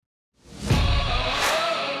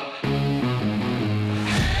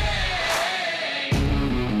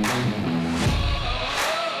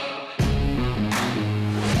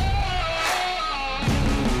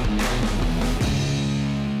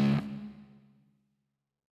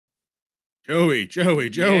Joey.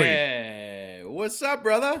 Yeah. What's up,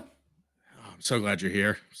 brother? Oh, I'm so glad you're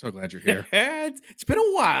here. So glad you're here. It's been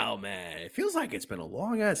a while, man. It feels like it's been a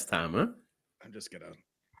long ass time, huh? I'm just gonna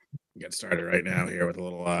get started right now here with a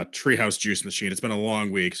little treehouse juice machine. It's been a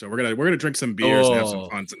long week, so we're gonna drink some beers and have some Oh,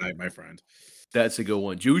 fun tonight, my friend. that's a good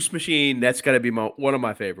one. Juice Machine, that's got to be one of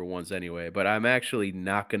my favorite ones anyway, but I'm actually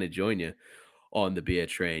not going to join you on the beer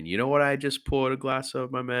train. You know what I just poured a glass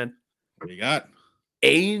of, my man? What do you got?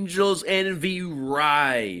 Angels Envy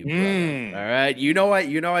Rye, brother. All Mmm.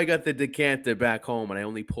 right. I got the decanter back home and I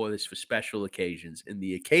only pour this for special occasions. And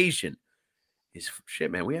the occasion is shit,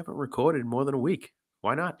 man. We haven't recorded in more than a week.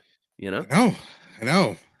 Why not? You I know? know, I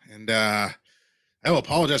know. And I will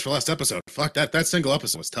apologize for last episode. Fuck that single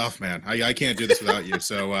episode was tough, man. I can't do this without you.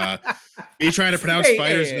 So me trying to pronounce Hey,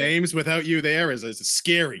 spiders' hey, names without you there is a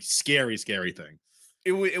scary, scary, scary thing.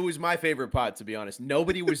 it was my favorite part, to be honest.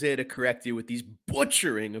 Nobody was there to correct you with these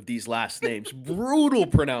butchering of these last names. Brutal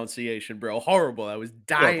pronunciation, bro. Horrible. I was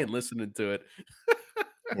dying Horrible. listening to it.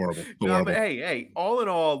 Horrible. No, but Horrible. hey, all in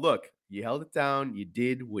all, look, you held it down. You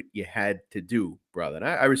did what you had to do, brother. And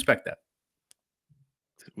I respect that.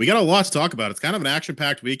 We got a lot to talk about. It's kind of an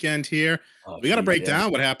action-packed weekend here. Oh, We got to geez, break yeah.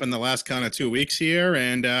 down what happened the last kind of 2 weeks here,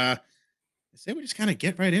 and I say we just kind of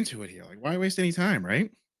get right into it here. Like, why waste any time, right?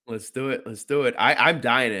 Let's do it. Let's do it. I'm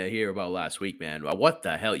dying to hear about last week, man. What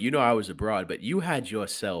the hell? You know I was abroad, but you had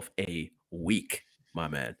yourself a week, my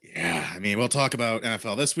man. Yeah, I mean, we'll talk about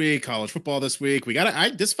NFL this week, college football this week. We got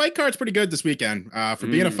to. This fight card's pretty good this weekend. For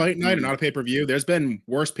being a fight night and Mm. not a pay-per-view, there's been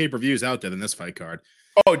worse pay-per-views out there than this fight card.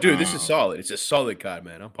 Oh, dude, this is Um, solid. It's a solid card,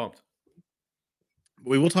 man. I'm pumped.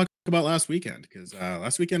 we will talk about last weekend because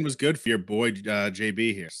last weekend was good for your boy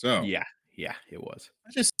JB here. So Yeah, yeah, it was.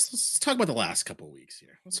 let's talk about the last couple weeks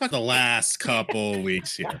here. Let's talk the last couple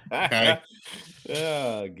weeks here. Okay.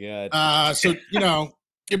 Oh god. So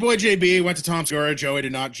your boy JB went to Tom Segura. Joey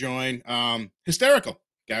did not join. Hysterical.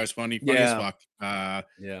 Guy was funny as Yeah, fuck.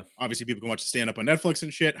 yeah. Obviously people can watch the stand up on Netflix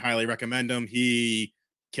and shit. Highly recommend him. He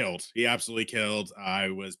killed. He absolutely killed. I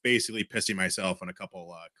was basically pissing myself on a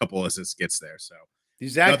couple of his skits there. So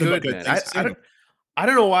He's that nothing but good, good man. things to say to him. I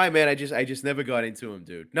don't know why, man. I just never got into him,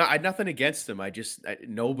 dude. No, I had nothing against him.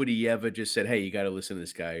 Nobody ever just said, "Hey, you got to listen to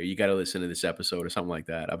this guy," or "You got to listen to this episode," or something like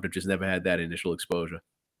that. I've just never had that initial exposure.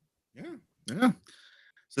 Yeah. Yeah.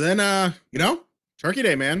 So then Turkey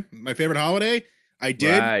Day, man. My favorite holiday. I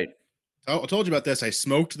did Right. I told you about this. I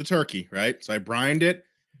smoked the turkey, right? So I brined it,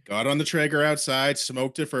 got on the Traeger outside,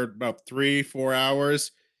 smoked it for about 3-4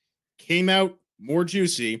 hours, came out more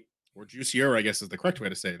juicy, or juicier, I guess is the correct way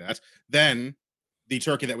to say that, than the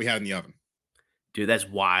turkey that we had in the oven. Dude, that's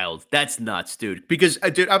wild. That's nuts, dude. Because,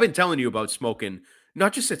 dude, I've been telling you about smoking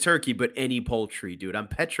not just a turkey, but any poultry, dude. I'm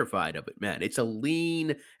petrified of it, man. It's a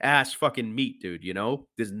lean ass fucking meat, dude. You know,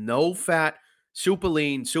 there's no fat, super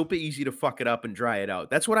lean, super easy to fuck it up and dry it out.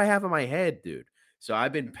 That's what I have in my head, dude. So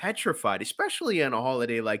I've been petrified, especially on a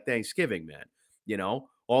holiday like Thanksgiving, man. You know,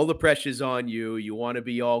 all the pressure's on you. You want to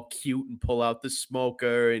be all cute and pull out the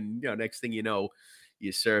smoker, and next thing you know,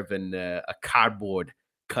 you're serving a cardboard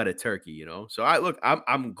cut a turkey, So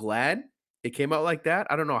I'm glad it came out like that.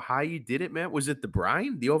 I don't know how you did it, man. Was it the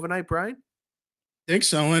brine, the overnight brine? I think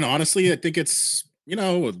so. And honestly, I think it's,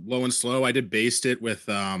 low and slow. I did baste it with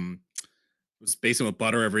was basting with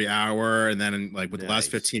butter every hour. And then like with the last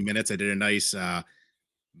Nice. 15 minutes, I did a nice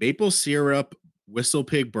maple syrup, whistle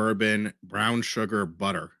pig bourbon, brown sugar,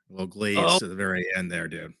 butter, a little glaze Oh to the very end there,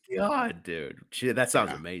 dude. god, dude. Shit, that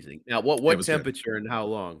sounds Yeah, amazing. Now, what it what was good. temperature and how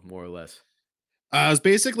long, more or less? It was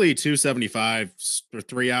basically 275 for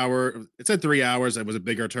 3 hour. It said 3 hours. It was a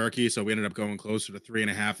bigger turkey, so we ended up going closer to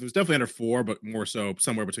 3.5. It was definitely under four, but more so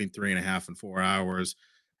somewhere between 3.5 and 4 hours.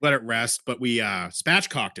 Let it rest, but we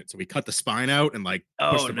spatchcocked it. So we cut the spine out and like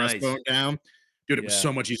pushed Oh, the nice. breastbone down. Dude, it was Yeah.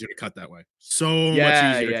 so much easier to cut that way. So much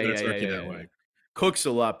Yeah, easier to yeah, cut a yeah, yeah, turkey yeah, that yeah. way. Cooks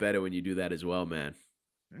a lot better when you do that as well, man.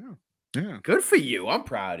 Yeah. Yeah. Good for you. I'm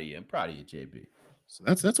proud of you. I'm proud of you, JB. So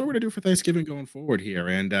that's what we're gonna do for Thanksgiving going forward here.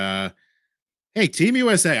 And hey, Team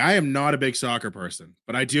USA, I am not a big soccer person,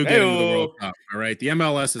 but I do get into the World Heyo. Cup. All right. The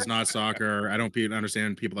MLS is not soccer. I don't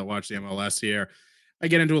understand people that watch the MLS here. I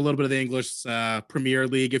get into a little bit of the English Premier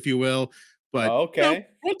League, if you will. But Okay.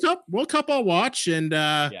 World Cup I'll watch. And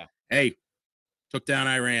Yeah. hey, took down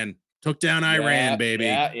Iran. Took down Iran, Yeah, baby.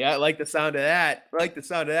 yeah, yeah. I like the sound of that. I like the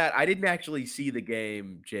sound of that. I didn't actually see the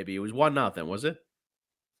game, JB. It was 1-0, was it?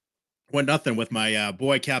 1-0 with my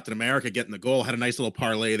boy Captain America getting the goal. Had a nice little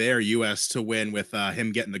parlay there, US to win with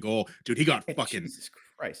him getting the goal. Dude, Jesus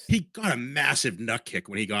Christ. he got a massive nut kick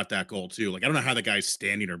when he got that goal too. Like I don't know how the guy's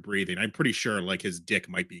standing or breathing. I'm pretty sure like his dick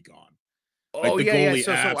might be gone. Like Oh, the yeah, yeah. goalie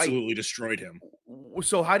So I absolutely destroyed him.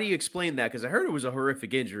 So how do you explain that? Because I heard it was a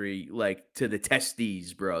horrific injury, like to the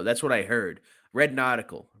testes, bro. That's what I heard. Read an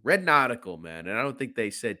article, man. And I don't think they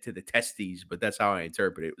said to the testes, but that's how I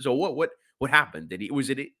interpret it. So what happened? Did he was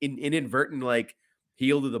it inadvertent like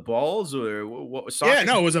heel to the balls or what was Yeah, soccer?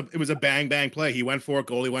 no, it was a bang bang play. He went for it,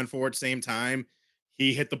 goalie went for it same time.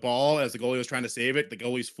 He hit the ball as the goalie was trying to save it. The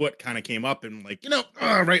goalie's foot kind of came up and like,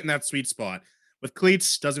 right in that sweet spot. With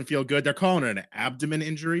cleats, doesn't feel good. They're calling it an abdomen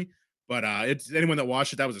injury, but it's anyone that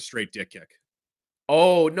watched it, that was a straight dick kick.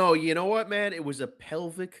 Oh, no, you know what, man? It was a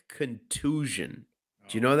pelvic contusion.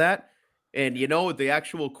 Do you Oh, know that? And you know, the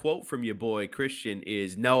actual quote from your boy Christian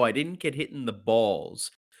is, "No, I didn't get hit in the balls."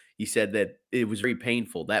 He said that it was very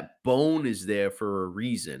painful. That bone is there for a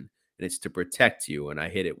reason, and it's to protect you, and I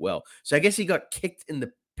hit it well. So I guess he got kicked in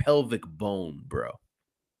the pelvic bone, bro.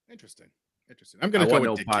 interesting. Interesting. I'm I gonna go want with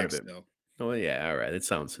no dick part kick of it. still. Oh yeah, all right. It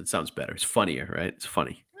sounds better. It's funnier, right? It's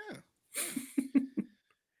funny. Yeah.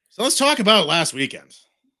 So let's talk about last weekend.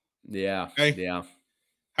 Yeah, Okay. yeah.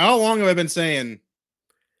 How long have I been saying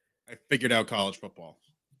I figured out college football?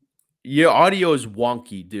 Your audio is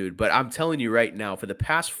wonky, dude, but I'm telling you right now, for the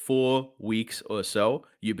past 4 weeks or so,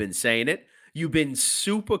 you've been saying it. You've been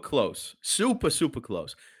super close, super, super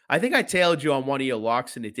close. I think I tailed you on one of your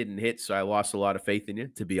locks and it didn't hit, so I lost a lot of faith in you,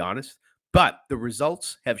 to be honest. But the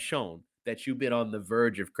results have shown that you've been on the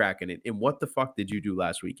verge of cracking it. And what the fuck did you do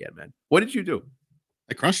last weekend, man? What did you do?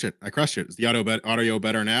 I crushed it. I crushed it. Is the audio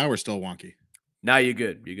better now or still wonky? Now you're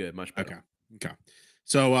good. You're good. Much better. Okay. Okay.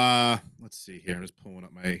 So let's see here. I'm just pulling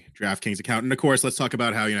up my DraftKings account. And of course, let's talk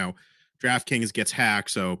about how, DraftKings gets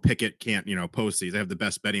hacked, so Pickett can't, post these. I have the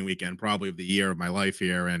best betting weekend probably of the year of my life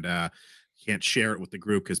here, and can't share it with the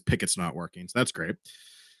group because Pickett's not working. So that's great.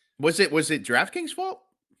 Was it DraftKings' fault?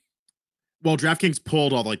 Well, DraftKings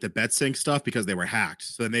pulled all like the BetSync stuff because they were hacked.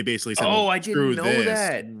 So then they basically said, Oh, "Well, I didn't screw know this.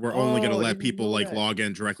 that. We're only going to Oh, I let didn't people know like that. log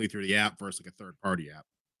in directly through the app versus like a third party app."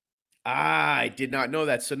 I did not know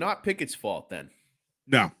that. So not Pickett's fault then.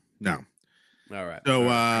 No, no. All right. So All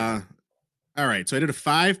right. all right. So I did a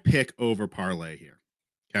 5-pick over parlay here.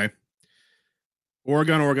 Okay.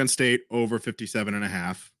 Oregon State over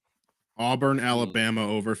 57.5. Auburn, Mm. Alabama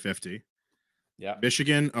over 50. Yeah.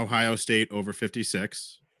 Michigan, Ohio State over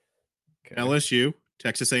 56. Okay. LSU,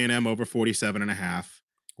 Texas A&M over 47.5.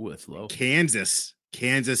 Ooh, that's low. Kansas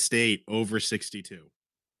State over 62.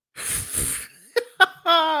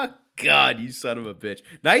 God, you son of a bitch.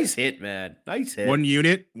 Nice hit, man. Nice hit. One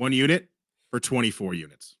unit for 24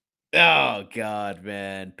 units. Oh, God,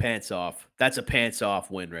 man. Pants off. That's a pants off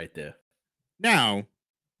win right there. Now,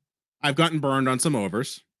 I've gotten burned on some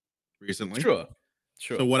overs recently. Sure.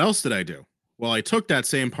 So what else did I do? Well, I took that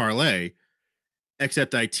same parlay,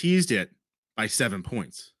 except I teased it by 7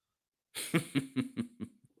 points.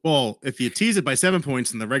 Well, if you tease it by 7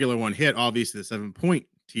 points and the regular one hit, obviously the 7-point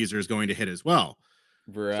teaser is going to hit as well.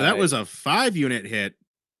 Right. So that was a 5-unit hit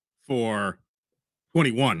for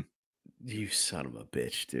 21. You son of a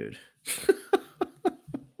bitch, dude.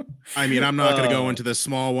 I mean, I'm not going to go into the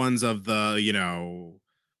small ones of the,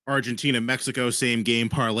 Argentina, Mexico, same game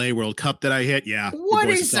parlay World Cup that I hit. Yeah. What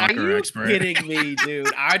your boy's a is? Are soccer you expert. kidding me,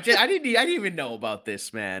 dude? I didn't even know about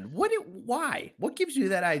this, man. Why? What gives you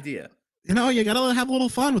that idea? You got to have a little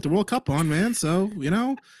fun with the World Cup on, man. So,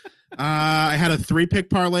 I had a 3-pick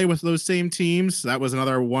parlay with those same teams. That was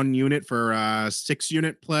another 1 unit for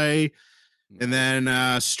 6-unit play. And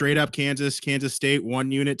then straight up Kansas State,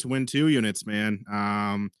 1 unit to win 2 units, man.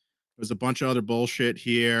 There's a bunch of other bullshit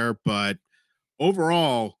here, but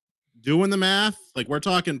overall, doing the math, like we're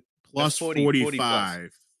talking plus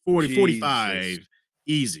 45, 45,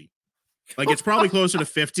 easy. Like it's probably closer to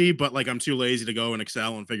 50, but like I'm too lazy to go in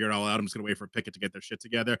Excel and figure it all out. I'm just gonna wait for Pickett to get their shit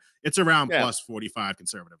together. It's around plus 45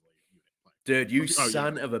 conservatively. Dude, you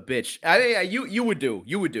son of a bitch. You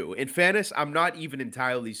would do. In fairness, I'm not even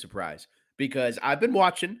entirely surprised because I've been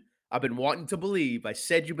watching. I've been wanting to believe. I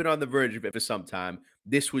said you've been on the verge of it for some time.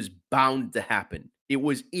 This was bound to happen. It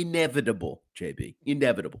was inevitable, JB.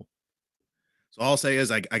 Inevitable. So all I'll say is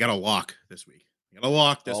I got a lock this week. I got a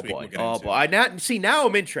lock this week. Boy. Oh boy. Now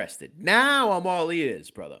I'm interested. Now I'm all ears,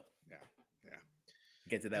 brother. Yeah.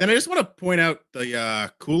 Get to that. Then I just want to point out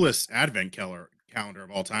the coolest advent calendar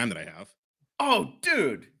of all time that I have. Oh,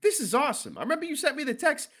 dude, this is awesome. I remember you sent me the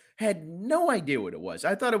text. Had no idea what it was.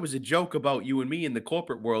 I thought it was a joke about you and me in the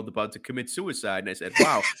corporate world about to commit suicide. And I said,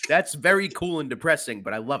 wow, that's very cool and depressing,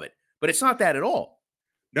 but I love it. But it's not that at all.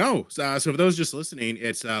 No. So for those just listening,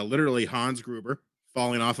 it's literally Hans Gruber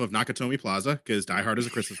falling off of Nakatomi Plaza because Die Hard is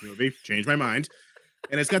a Christmas movie. Changed my mind.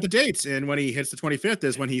 And it's got the dates. And when he hits the 25th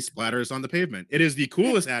is when he splatters on the pavement. It is the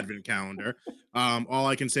coolest advent calendar. All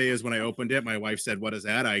I can say is when I opened it, my wife said, "What is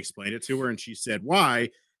that?" I explained it to her and she said, "Why?"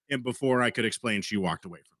 And before I could explain, she walked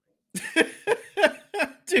away from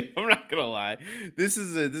Dude, I'm not gonna lie. This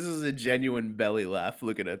is a genuine belly laugh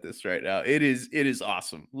looking at this right now. It is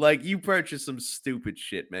awesome. Like you purchase some stupid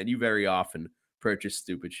shit, man. You very often purchase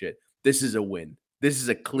stupid shit. This is a win. This is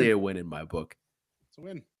a it. clear win in my book. It's a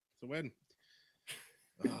win. It's a win.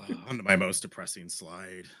 On to my most depressing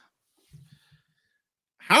slide.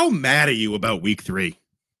 How mad are you about week 3?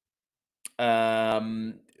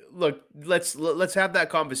 Um, look, let's have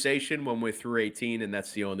that conversation when we're through 18, and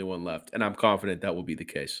that's the only one left. And I'm confident that will be the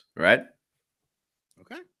case. All right.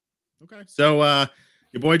 Okay. Okay. So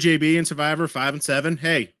your boy JB and Survivor 5-7.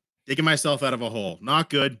 Hey, digging myself out of a hole.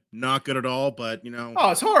 Not good. Not good at all. But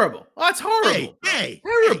Oh, it's horrible. Oh, it's hey, horrible, bro. hey, hey,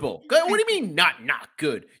 Terrible. What do you mean not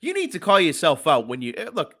good? You need to call yourself out when you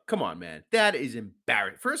look. Come on, man. That is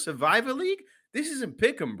embarrassing for a Survivor League. This isn't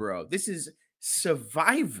Pick'em, bro. This is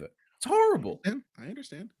Survivor. It's horrible. I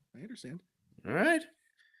understand. I understand. All right.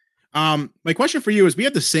 My question for you is: we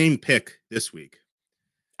had the same pick this week,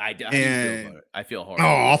 How do you feel and about it? I feel oh, horrible.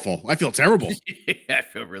 awful! I feel terrible. I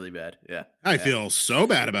feel really bad. Yeah. I Yeah. feel so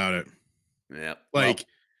bad about it. Yeah. Well, Like,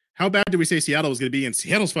 how bad do we say Seattle was going to be? And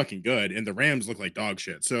Seattle's fucking good, and the Rams look like dog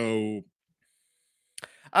shit. So,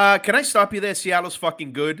 can I stop you there? Seattle's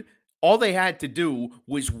fucking good. All they had to do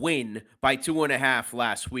was win by 2.5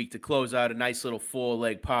 last week to close out a nice little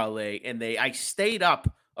 4-leg parlay. And I stayed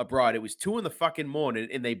up abroad. It was 2 in the fucking morning,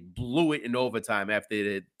 and they blew it in overtime after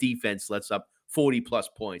the defense lets up 40 plus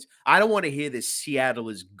points. I don't want to hear this Seattle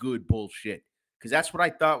is good bullshit because that's what I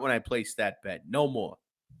thought when I placed that bet. No more.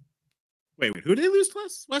 wait, who did they lose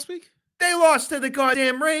last week? They lost to the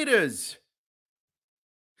goddamn Raiders.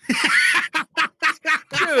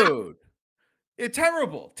 Dude. It's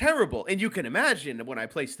terrible, terrible. And you can imagine when I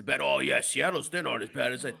placed the bet, oh, yeah, Seattle's, they're not as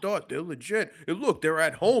bad as I thought. They're legit. And look, they're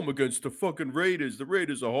at home against the fucking Raiders. The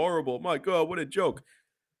Raiders are horrible. My God, what a joke.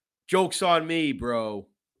 Joke's on me, bro.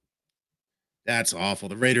 That's awful.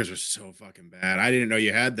 The Raiders are so fucking bad. I didn't know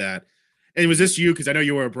you had that. And was this you? Because I know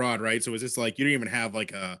you were abroad, right? So was this like you didn't even have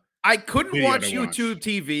like a I couldn't video watch to watch? YouTube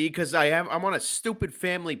TV because I'm on a stupid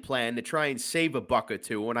family plan to try and save a buck or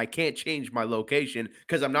two, and I can't change my location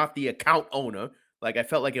because I'm not the account owner. Like I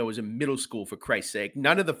felt like I was in middle school for Christ's sake.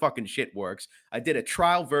 None of the fucking shit works. I did a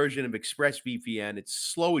trial version of ExpressVPN. It's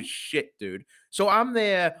slow as shit, dude. So I'm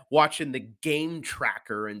there watching the game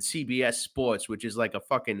tracker and CBS Sports, which is like a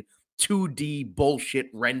fucking 2D bullshit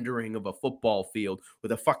rendering of a football field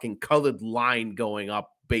with a fucking colored line going up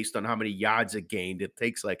based on how many yards it gained. It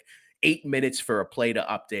takes like 8 minutes for a play to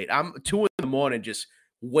update. I'm 2 in the morning just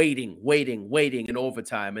waiting in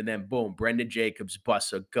overtime. And then boom, Brendan Jacobs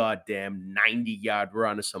busts a goddamn 90-yard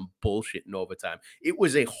run or some bullshit in overtime. It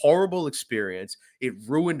was a horrible experience. It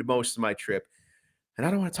ruined most of my trip. And I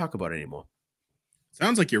don't want to talk about it anymore.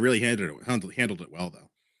 Sounds like you really handled it well, though.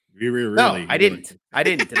 You No, I really. didn't. I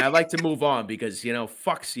didn't. And I'd like to move on because,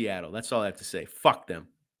 fuck Seattle. That's all I have to say. Fuck them.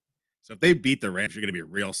 So if they beat the Rams, you're gonna be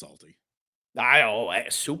real salty.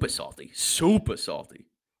 Super salty. Super salty.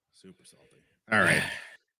 Super salty. All right.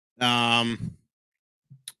 I'll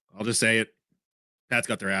just say it. Pats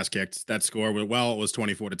got their ass kicked. That score, it was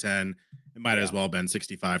 24-10. It might as well have been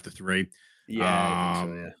 65-3. Yeah, I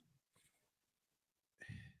think so,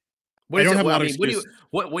 yeah. I don't have a lot of excuse.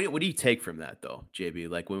 What do you take from that though, JB?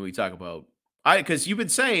 Like when we talk about because you've been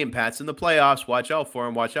saying Pat's in the playoffs, watch out for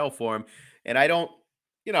him, and I don't,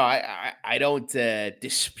 I don't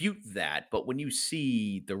dispute that, but when you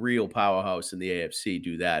see the real powerhouse in the AFC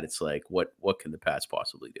do that, it's like what can the Pats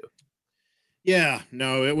possibly do? Yeah,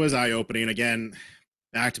 no, it was eye opening again.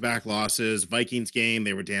 Back-to-back losses. Vikings game,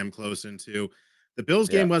 they were damn close into. The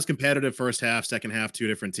Bills Yeah. game was competitive first half, second half, two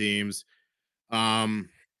different teams. Matt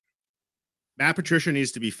Patricia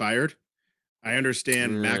needs to be fired. I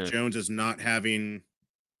understand Mac Jones is not having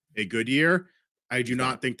a good year. I do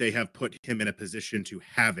not think they have put him in a position to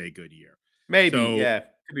have a good year. Maybe, So, yeah,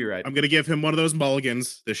 could be right. I'm going to give him one of those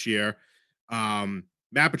mulligans this year.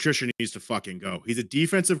 Matt Patricia needs to fucking go. He's a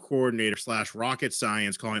defensive coordinator / rocket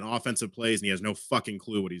science calling offensive plays, and he has no fucking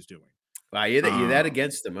clue what he's doing. You're that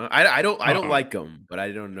against him, huh? I don't Uh-oh. like him, but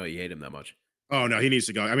I don't know you hate him that much. Oh no, he needs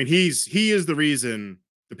to go. I mean, he is the reason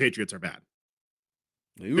the Patriots are bad.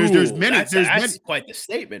 That's quite the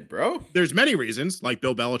statement, bro. There's many reasons, like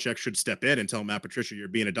Bill Belichick should step in and tell Matt Patricia, you're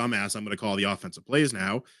being a dumbass. I'm going to call the offensive plays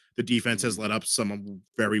now. The defense has let up some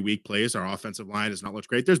very weak plays. Our offensive line has not looked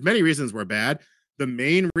great. There's many reasons we're bad. The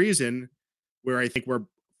main reason where I think we're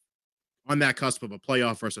on that cusp of a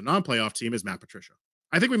playoff versus a non-playoff team is Matt Patricia.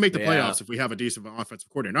 I think we make the Yeah. playoffs if we have a decent offensive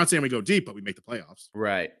coordinator. Not saying we go deep, but we make the playoffs.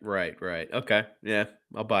 Right, right, right. Okay. Yeah,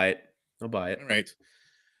 I'll buy it. I'll buy it. All right.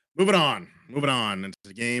 Moving on. Moving on into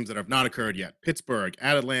the games that have not occurred yet. Pittsburgh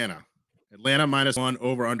at Atlanta. Atlanta -1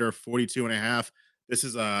 over under 42.5. This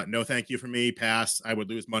is a no thank you for me. Pass. I would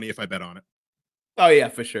lose money if I bet on it. Oh yeah,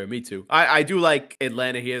 for sure. Me too. I do like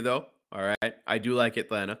Atlanta here though. All right. I do like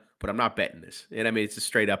Atlanta, but I'm not betting this. And I mean it's a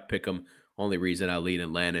straight up pick 'em. Only reason I lean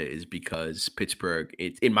Atlanta is because Pittsburgh,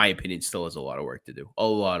 it in my opinion, still has a lot of work to do. A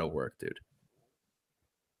lot of work, dude.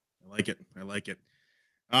 I like it. I like it.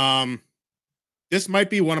 Um, this might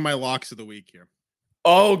be one of my locks of the week here.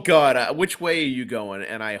 Oh god, which way are you going?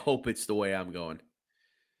 And I hope it's the way I'm going.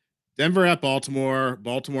 Denver at Baltimore.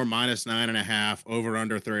 Baltimore -9.5. Over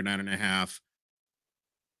under 39.5.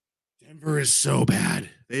 Denver is so bad.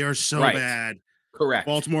 They are so Right. bad. Correct.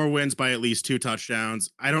 Baltimore wins by at least 2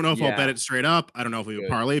 touchdowns. I don't know if I'll bet Yeah. it straight up. I don't know if it'll be a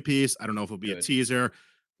Good. parlay piece. I don't know if it'll be a Good. teaser.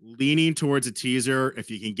 Leaning towards a teaser if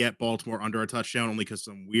you can get Baltimore under a touchdown, only because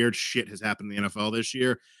some weird shit has happened in the NFL this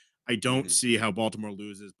year. I don't Mhm. see how Baltimore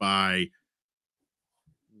loses by,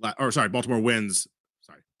 or sorry, Baltimore wins.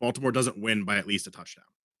 Sorry, Baltimore doesn't win by at least a touchdown.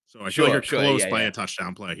 So I feel like you're Sure, sure. close Yeah, by yeah. a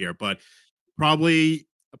touchdown play here, but probably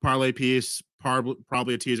a parlay piece,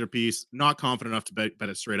 probably a teaser piece. Not confident enough to bet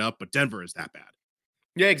it straight up, but Denver is that bad.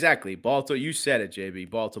 Yeah, exactly. Baltimore, you said it, JB.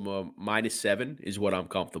 Baltimore -7 is what I'm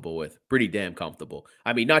comfortable with. Pretty damn comfortable.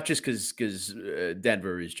 I mean, not just because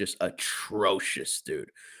Denver is just atrocious,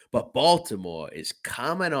 dude, but Baltimore is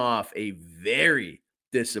coming off a very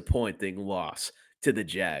disappointing loss to the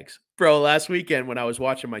Jags. Bro, last weekend when I was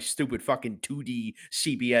watching my stupid fucking 2D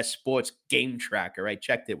CBS Sports game tracker, I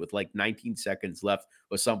checked it with like 19 seconds left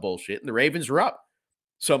or some bullshit, and the Ravens were up.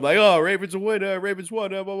 So I'm like, oh, Ravens will win. Ravens won.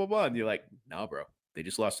 Blah, blah, blah. And you're like, no, bro. They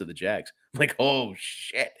just lost to the Jags. I'm like, oh,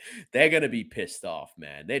 shit. They're going to be pissed off,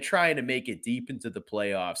 man. They're trying to make it deep into the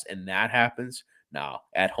playoffs, and that happens. No,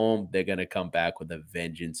 at home, they're going to come back with a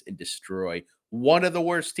vengeance and destroy one of the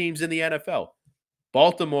worst teams in the NFL.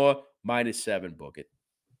 Baltimore -7. Book it.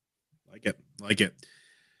 Like it. Like it.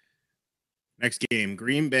 Next game,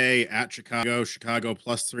 Green Bay at Chicago. Chicago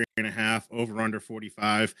 +3.5, over under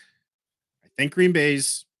 45. I think Green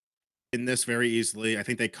Bay's in this very easily. I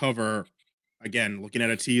think they cover, again, looking at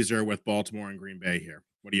a teaser with Baltimore and Green Bay here.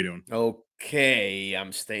 What are you doing? Okay.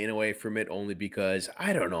 I'm staying away from it only because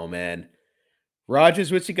I don't know, man.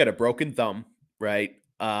 Rodgers, which he got a broken thumb, right?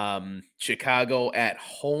 Chicago at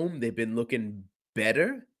home, they've been looking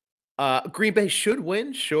better. Green Bay should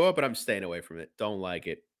win, sure, but I'm staying away from it. Don't like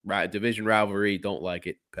it. Right, division rivalry, don't like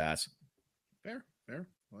it. Pass. Fair, fair.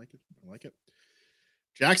 I like it. I like it.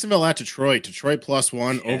 Jacksonville at Detroit. Detroit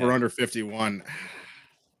 +1, Yeah. over under 51.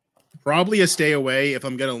 Probably a stay away. If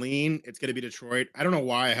I'm going to lean, it's going to be Detroit. I don't know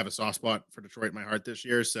why I have a soft spot for Detroit in my heart this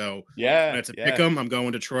year. So when Yeah, it's a pick yeah. 'em, I'm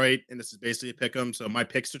going Detroit, and this is basically a pick 'em. So my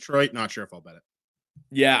pick's Detroit. Not sure if I'll bet it.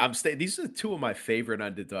 Yeah, I'm staying. These are two of my favorite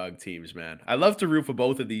underdog teams, man. I love to root for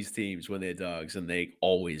both of these teams when they're dogs, and they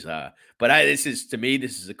always are. But this is to me,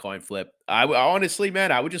 this is a coin flip. Honestly,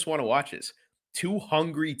 man, I would just want to watch this. Two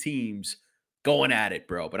hungry teams going at it,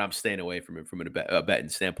 bro. But I'm staying away from it from a betting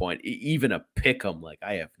standpoint. Even a pick 'em, like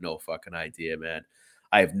I have no fucking idea, man.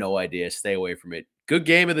 I have no idea. Stay away from it. Good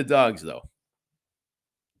game of the dogs, though.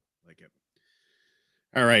 Like it.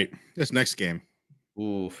 All right. This next game,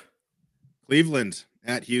 Oof. Cleveland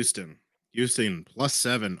at Houston. Houston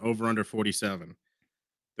 +7, over under 47.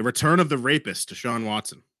 The return of the rapist, Deshaun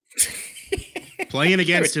Watson, playing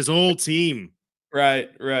against his old team. Right,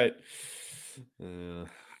 right. Uh,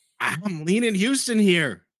 I'm leaning Houston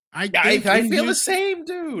here. I yeah, think I in feel the Houston, same,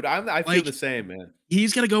 dude. I feel the like same, man.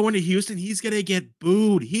 he's gonna go into Houston. He's gonna get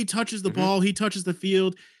booed. He touches the Mhm. ball. He touches the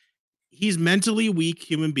field. He's mentally weak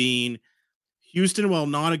human being. Houston, while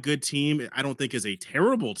not a good team, I don't think is a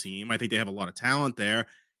terrible team. I think they have a lot of talent there,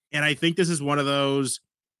 and I think this is one of those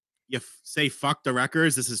say fuck the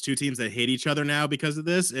records. This is two teams that hate each other now because of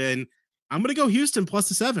this, and I'm gonna go Houston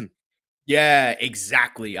 +7. Yeah,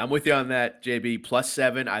 exactly. I'm with you on that, JB.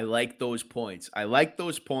 +7. I like those points. I like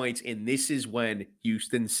those points, and this is when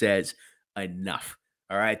Houston says enough.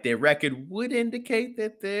 All right. Their record would indicate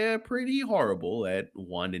that they're pretty horrible at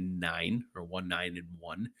 1-9 or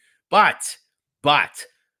 1-9-1. But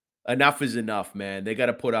enough is enough, man. They got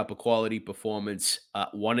to put up a quality performance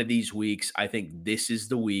one of these weeks. I think this is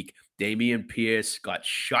the week. Damian Pierce got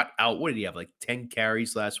shut out. What did he have? Like 10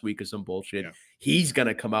 carries last week or some bullshit. Yeah, He's going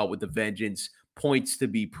to come out with the vengeance, points to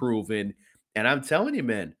be proven. And I'm telling you,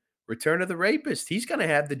 man, return of the rapist. He's going to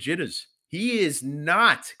have the jitters. He is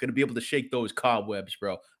not going to be able to shake those cobwebs,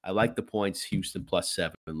 bro. I like the points. Houston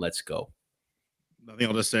 +7. Let's go. nothing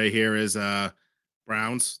I'll just say here is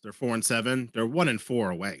Browns, they're 4-7. They're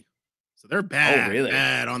 1-4 away. So they're Oh, bad, really?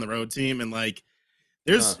 bad on the road team. And like, Huh.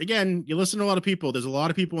 there's again, you listen to a lot of people. There's a lot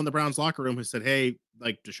of people in the Browns locker room who said, "Hey,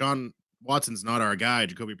 like Deshaun Watson's not our guy.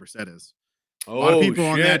 Jacoby Brissett is." A lot of Oh, people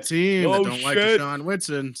on that shit. team that Oh, don't like shit. Deshaun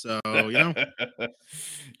Watson. So,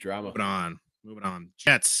 Drama. moving on. Moving on.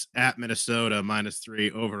 Jets at Minnesota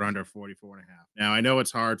 -3 over under 44.5. Now, I know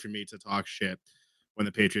it's hard for me to talk shit when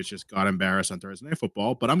the Patriots just got embarrassed on Thursday Night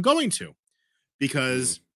Football, but I'm going to Mm,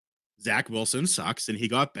 because Zach Wilson sucks and he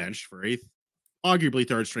got benched for a arguably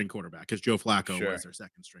third string quarterback because Joe Flacco was sure. their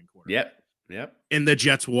second string quarterback. Yep. Yep. And the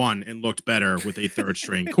Jets won and looked better with a third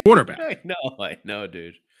string quarterback. I know,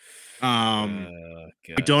 dude. Um, Oh,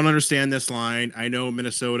 I God. don't understand this line. I know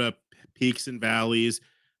Minnesota peaks and valleys.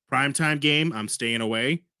 Primetime game, I'm staying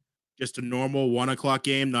away. Just a normal 1 o'clock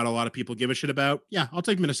game, not a lot of people give a shit about. Yeah, I'll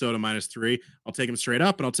take Minnesota -3. I'll take him straight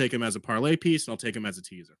up, and I'll take him as a parlay piece, and I'll take him as a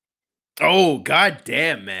teaser. Oh, god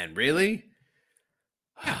damn, man. Really?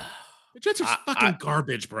 Yeah, the Jets are I fucking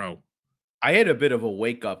garbage, bro. I had a bit of a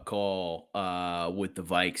wake up call with the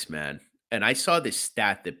Vikes, man, and I saw this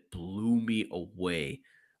stat that blew me away,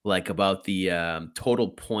 like about the total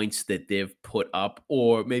points that they've put up,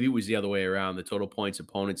 or maybe it was the other way around, the total points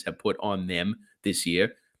opponents have put on them this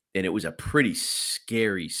year, and it was a pretty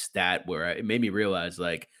scary stat where it made me realize,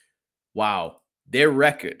 like, wow, their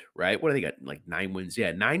record, right? What do they got? Like 9 wins,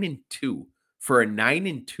 yeah, 9-2 for a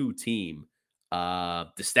 9-2 team.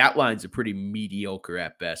 The stat lines are pretty mediocre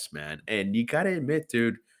at best, man. And you got to admit,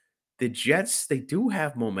 dude, the Jets, they do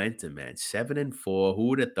have momentum, man. 7-4. Who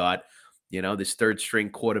would have thought? This third string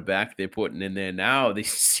quarterback they're putting in there now, they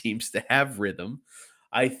seems to have rhythm.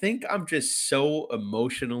 I think I'm just so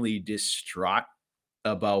emotionally distraught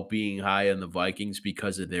about being high on the Vikings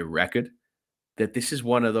because of their record that this is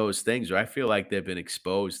one of those things where I feel like they've been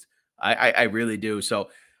exposed. I really do. So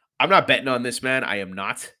I'm not betting on this, man. I am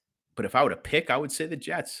not. But if I were to pick, I would say the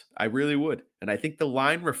Jets. I really would. And I think the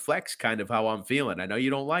line reflects kind of how I'm feeling. I know you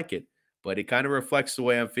don't like it, but it kind of reflects the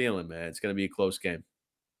way I'm feeling, man. It's going to be a close game.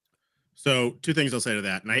 So, two things I'll say to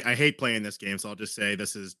that, and I hate playing this game, so I'll just say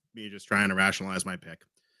this is me just trying to rationalize my pick.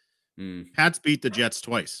 Mm, Pats beat the Jets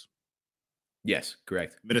twice. yes,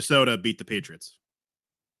 correct. Minnesota beat the Patriots.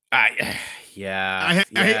 I yeah,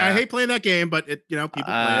 I yeah. hate playing that game, but people play it.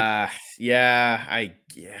 Uh yeah, I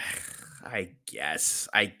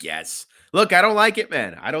guess. Look, I don't like it,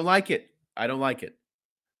 man. I don't like it. I don't like it.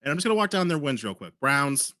 And I'm just gonna walk down their wins real quick.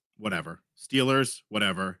 Browns, whatever. Steelers,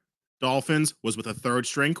 whatever. Dolphins was with a third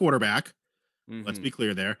string quarterback. Let's be Mhm.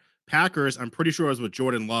 clear there. Packers, I'm pretty sure it was with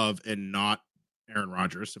Jordan Love and not Aaron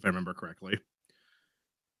Rodgers, if I remember correctly.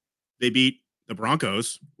 They beat the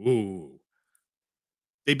Broncos. Ooh.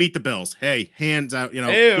 They beat the Bills. Hey, hands out,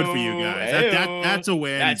 good for you Ew, guys. ew. That's a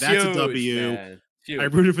win. That's That's a huge, W. man. I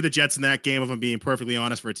Huge. rooted for the Jets in that game, if I'm being perfectly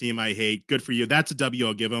honest, for a team I hate. Good for you. That's a W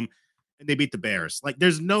I'll give them. And they beat the Bears. Like,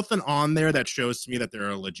 there's nothing on there that shows to me that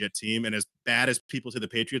they're a legit team. And as bad as people say the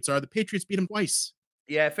Patriots are, the Patriots beat them twice.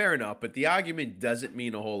 Yeah, fair enough. But the argument doesn't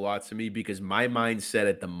mean a whole lot to me because my mindset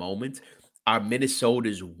at the moment are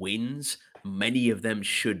Minnesota's wins. Many of them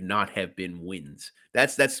should not have been wins.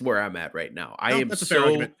 That's where I'm at right now. I No, am that's a fair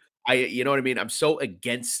argument. so you know what I mean. I'm so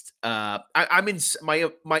against. I'm in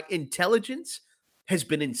my intelligence has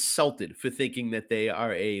been insulted for thinking that they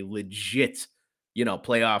are a legit,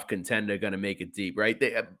 playoff contender going to make it deep. Right?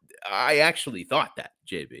 I actually thought that,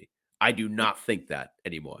 JB. I do Yep. not think that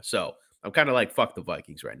anymore. So I'm kind of like fuck the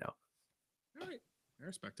Vikings right now. All right. I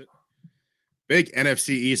respect it. Big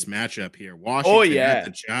NFC East matchup here. Oh Washington at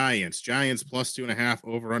the yeah, Giants. Giants +2.5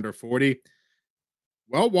 over under 40.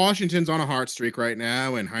 Well, Washington's on a heart streak right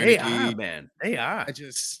now, and they are, Heineke, man. They are. I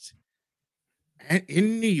just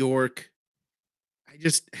in New York, I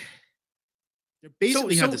just they So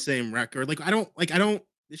basically have the so same record. I don't.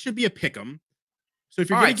 It should be a pick 'em. So if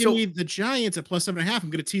you're all gonna right. give me So the Giants at +7.5, I'm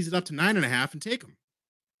gonna tease it up to 9.5 and take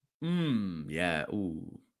them. yeah.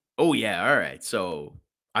 Ooh. Oh yeah. All right. So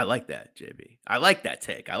I like that, JB. I like that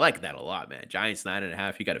take. I like that a lot, man. Giants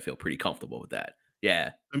 9.5. You got to feel pretty comfortable with that.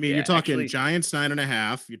 Yeah. I mean, you're Yeah. talking Actually, Giants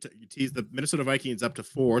 9.5. You tease the Minnesota Vikings up to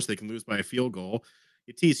 4, so they can lose by a field goal.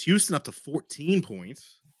 You tease Houston up to 14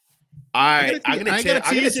 points. all I right. gotta, te- I gotta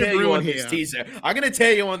I'm gonna tease your tell you Bruin on this here. teaser. I'm gonna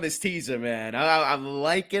tell you on this teaser, man. I'm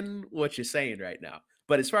liking what you're saying right now.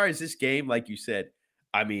 But as far as this game, like you said,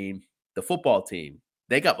 I mean, the football team,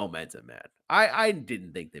 they got momentum, man. I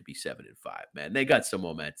didn't think they'd be 7-5, man. They got some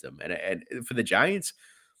momentum, and for the Giants,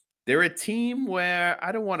 they're a team where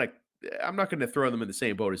I don't want to. I'm not going to throw them in the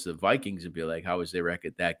same boat as the Vikings and be like, how is their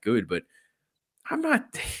record that good? But I'm not.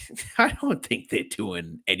 I don't think they're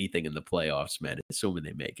doing anything in the playoffs, man. Assuming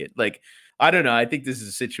they make it. Like, I don't know. I think this is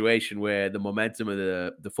a situation where the momentum of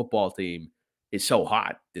the football team is so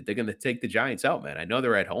hot that they're going to take the Giants out, man. I know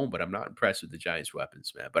they're at home, but I'm not impressed with the Giants'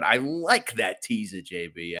 weapons, man. But I like that teaser,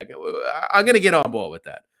 JB. I'm going to get on board with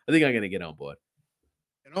that. I think I'm going to get on board.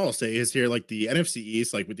 And all I'll say is here, like the NFC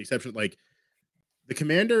East, like with the exception, like the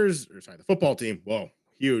Commanders, or sorry, the football team. Whoa,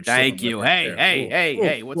 huge slip of Thank the lip you. right Hey, there. hey, Whoa, hey, whoa,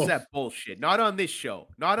 hey. What's whoa. that bullshit? Not on this show.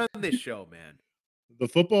 Not on this show, man. The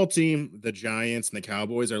football team, the Giants, and the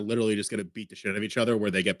Cowboys are literally just going to beat the shit out of each other, where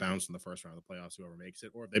they get bounced in the first round of the playoffs. Whoever makes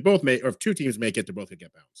it, or if they both make, or if two teams make it, they're both going to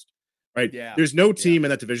get bounced. Right? Yeah. There's no Yeah. team in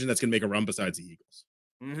that division that's going to make a run besides the Eagles.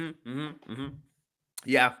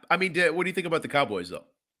 Yeah. I mean, what do you think about the Cowboys, though?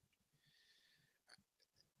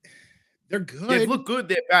 They're They've good, looked good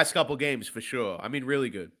their past couple games for sure. I mean, really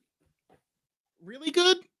good. really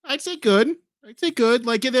good. I'd say good. I'd say good.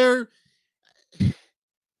 Like they're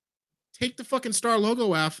take the fucking star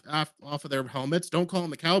logo off of their helmets. Don't call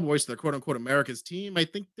them the Cowboys. They're quote unquote America's team. I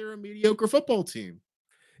think they're a mediocre football team.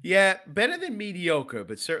 Yeah, better than mediocre,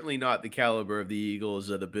 but certainly not the caliber of the Eagles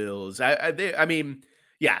or the Bills. I mean,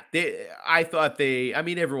 yeah, I thought they. I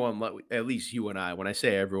mean, everyone, at least you and I. When I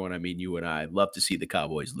say everyone, I mean you and I. Love to see the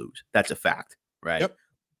Cowboys lose. That's a fact, right? Yep.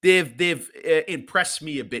 They've impressed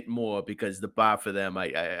me a bit more because the bar for them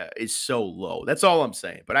is so low. That's all I'm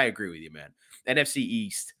saying. But I agree with you, man. NFC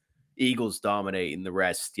East, Eagles dominating the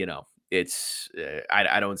rest. It's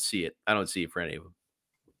I don't see it. I don't see it for any of them.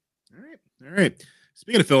 All right. All right.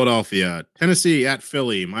 Speaking of Philadelphia, Tennessee at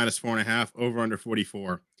Philly, -4.5, over under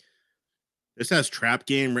 44. This has trap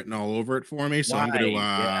game written all over it for me. So Why?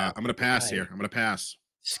 Yeah. I'm gonna pass here. Why? I'm gonna pass.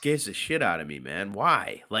 Scares the shit out of me, man.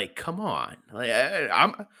 Why? Like, come on. Like,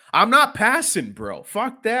 I'm not passing, bro.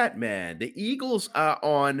 Fuck that, man. The Eagles are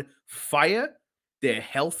on fire. They're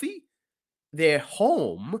healthy. They're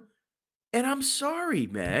home. And I'm sorry,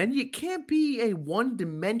 man. You can't be a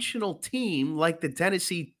one-dimensional team like the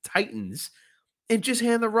Tennessee Titans and just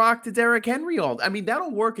hand the rock to Derrick Henry all. I mean,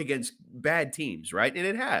 that'll work against bad teams, right? And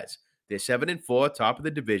it has. They're 7-4, top of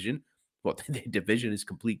the division. Well, the division is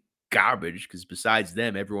complete garbage because besides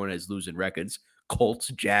them, everyone has losing records. Colts,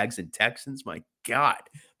 Jags, and Texans. My God.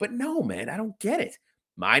 But no, man, I don't get it.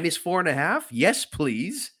 -4.5. Yes,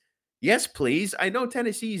 please. Yes, please. I know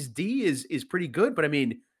Tennessee's D is pretty good, but I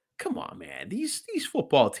mean, come on, man. These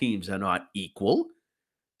football teams are not equal.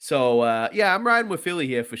 So yeah, I'm riding with Philly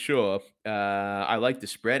here for sure. I like the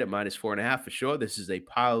spread at -4.5 for sure. This is a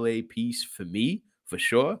parlay piece for me for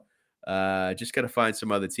sure. Just got to find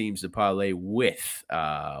some other teams to parlay with.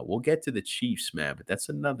 We'll get to the Chiefs, man, but that's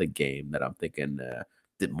another game that I'm thinking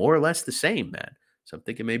did more or less the same, man. So I'm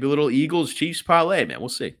thinking maybe a little Eagles Chiefs parlay, man. We'll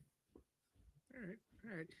see. All right.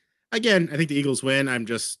 All right. Again, I think the Eagles win. I'm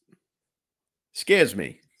just Scares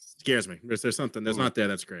me. scares me. There's something there's not there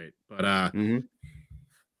that's great. But Mm-hmm.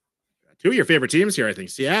 two of your favorite teams here, I think.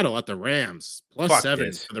 Seattle at the Rams, Fuck +7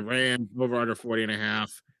 this. for the Rams, over under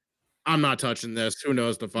 40.5. I'm not touching this. Who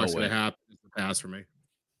knows the No fuck's gonna way. happen? It's a pass for me.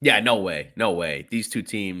 Yeah, no way. No way. These two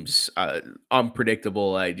teams,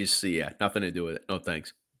 unpredictable. I just see, yeah, nothing to do with it. No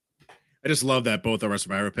thanks. I just love that both of our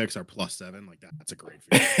survivor picks are +7. Like that's a great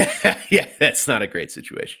feeling. Yeah, that's not a great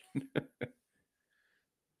situation.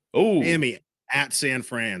 Oh, Miami at San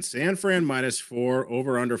Fran. San Fran -4,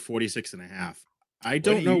 over under 46.5. I what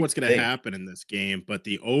do don't know you what's going to think? happen in this game, but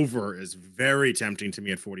the over is very tempting to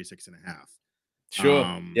me at 46.5.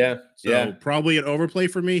 Sure. Yeah. So Yeah. probably an overplay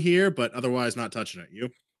for me here, but otherwise not touching it.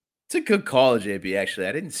 You? It's a good call, JB. Actually,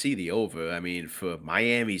 I didn't see the over. I mean, for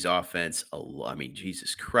Miami's offense, I mean,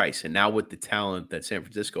 Jesus Christ. And now with the talent that San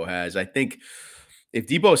Francisco has, I think if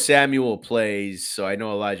Debo Samuel plays, so I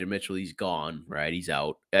know Elijah Mitchell, he's gone, right? He's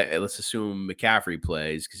out. Let's assume McCaffrey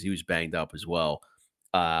plays because he was banged up as well.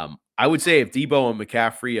 I would say if Debo and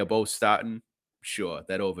McCaffrey are both starting, sure,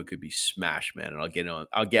 that over could be smashed, man. And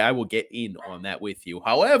I will get in on that with you.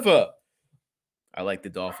 However, I like the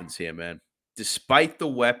Dolphins here, man. Despite the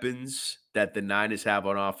weapons that the Niners have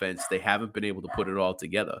on offense, they haven't been able to put it all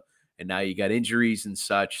together. And now you got injuries and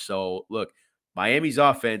such. So, look, Miami's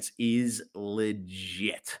offense is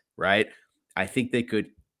legit, right? I think they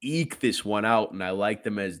could eke this one out, and I like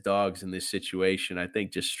them as dogs in this situation. I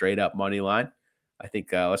think just straight up money line. I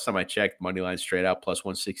think last time I checked, money line straight out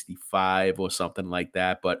 +165 or something like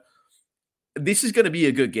that. But this is going to be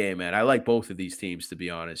a good game, man. I like both of these teams, to be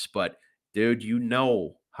honest. But, dude, you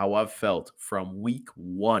know how I've felt from week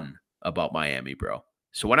one about Miami, bro.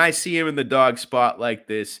 So when I see him in the dog spot like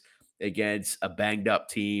this against a banged up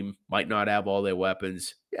team, might not have all their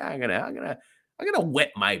weapons, yeah, I'm gonna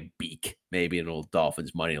wet my beak, maybe an old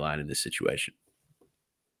Dolphins money line in this situation.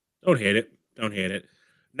 Don't hate it. Don't hate it.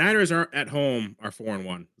 Niners are at home are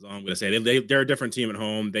 4-1. Is all I'm going to say. They're a different team at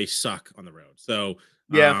home. They suck on the road. So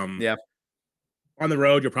Yeah, yeah, on the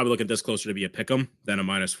road, you're probably looking at this closer to be a pick 'em than a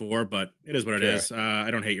 -4. But it is what it sure. is.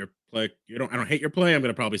 I don't hate your play. You don't. I don't hate your play. I'm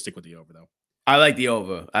going to probably stick with the over though. I like the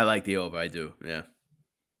over. I like the over. I do. Yeah.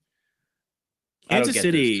 I don't Kansas get this.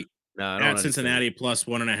 City No, I don't at understand it. Cincinnati plus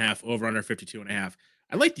 1.5 over under 52.5.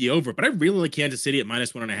 I like the over, but I really like Kansas City at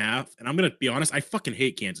 -1.5. And I'm gonna be honest, I fucking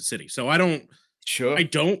hate Kansas City. So I Sure.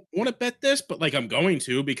 don't want to bet this, but like I'm going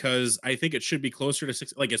to because I think it should be closer to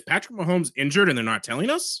 6. Like, is Patrick Mahomes injured and they're not telling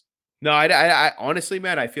us? No, I honestly,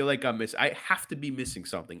 man, I feel like I have to be missing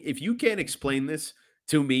something. If you can't explain this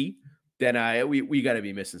to me, then we got to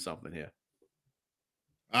be missing something here.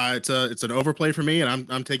 It's an overplay for me,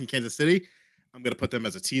 and I'm taking Kansas City. I'm gonna put them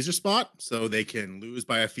as a teaser spot so they can lose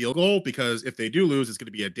by a field goal because if they do lose, it's gonna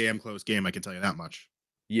be a damn close game. I can tell you that much.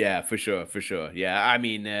 Yeah, for sure, for sure. Yeah, I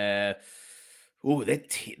mean, oh,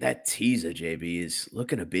 that teaser, JB, is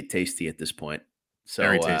looking a bit tasty at this point.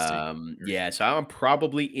 Very So, tasty. Very yeah, so I'm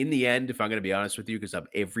probably in the end, if I'm going to be honest with you, because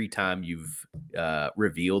every time you've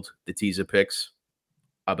revealed the teaser picks,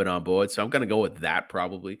 I've been on board. So I'm going to go with that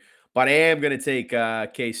probably. But I am going to take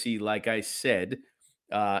KC, like I said,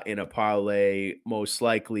 in a parlay, most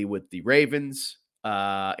likely with the Ravens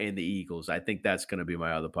and the Eagles. I think that's going to be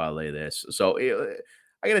my other parlay there. So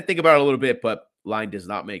I got to think about it a little bit, but line does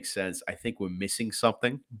not make sense. I think we're missing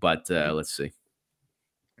something, but Mhm. let's see.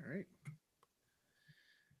 All right.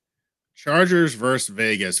 Chargers versus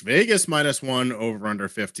Vegas. Vegas -1 over under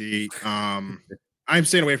 50. I'm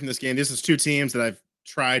staying away from this game. This is two teams that I've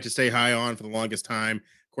tried to stay high on for the longest time.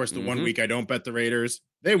 Of course, the one Hmm. week I don't bet the Raiders,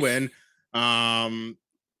 they win. Um,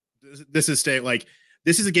 this is stay like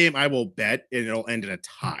this is a game I will bet and it'll end in a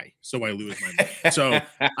tie, so I lose my money. So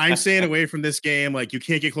I'm staying away from this game. Like you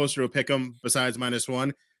can't get closer to a pick 'em besides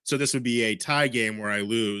 -1. So this would be a tie game where I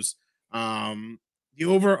lose. The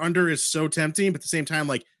over under is so tempting, but at the same time,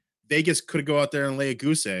 like Vegas could go out there and lay a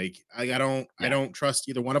goose egg. I Yeah. don't trust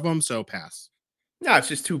either one of them, so pass. No, it's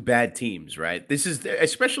just two bad teams, right? This is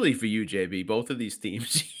especially for you, JB. Both of these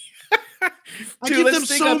teams. I Dude, give let's them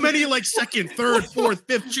think so up. many like second, third, fourth,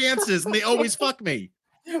 fifth chances, and they always fuck me.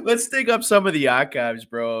 Let's dig up some of the archives,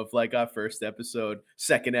 bro, of like our first episode,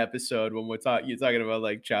 second episode, when you're talking about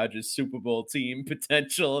like Chargers Super Bowl team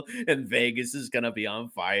potential and Vegas is gonna be on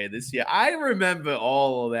fire this year. I remember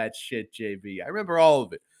all of that shit, JB. I remember all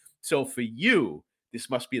of it. So for you, this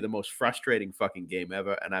must be the most frustrating fucking game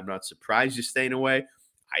ever, and I'm not surprised you're staying away.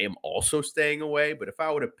 I am also staying away, but if I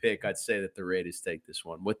were to pick, I'd say that the Raiders take this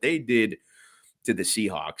one. What they did to the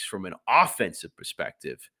Seahawks from an offensive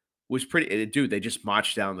perspective was pretty dude, they just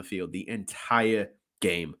marched down the field the entire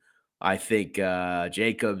game. I think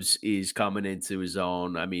Jacobs is coming into his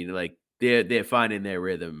own. I mean, like they're finding their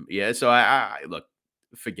rhythm. Yeah. So I look,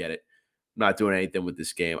 forget it. I'm not doing anything with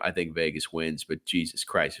this game. I think Vegas wins, but Jesus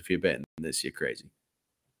Christ, if you're betting this, you're crazy.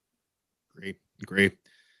 Great, great.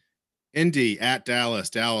 Indy at Dallas.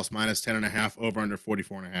 Dallas -10.5 over under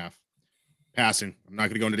 44.5. Passing. I'm not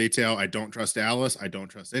going to go into detail. I don't trust Dallas. I don't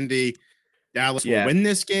trust Indy. Dallas will Yeah. win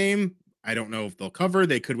this game. I don't know if they'll cover.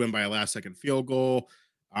 They could win by a last second field goal.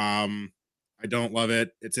 I don't love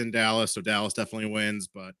it. It's in Dallas, so Dallas definitely wins,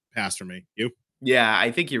 but pass for me. You? Yeah,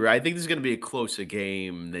 I think you're right. I think this is going to be a closer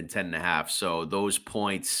game than 10.5. So those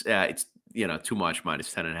points, it's, too much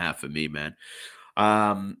minus 10.5 for me, man.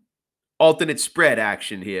 Um, Alternate spread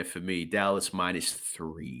action here for me. Dallas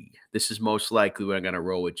 -3. This is most likely what I'm going to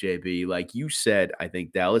roll with JB. Like you said, I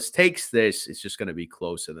think Dallas takes this. It's just going to be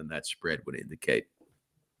closer than that spread would indicate.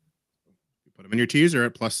 You put them in your teaser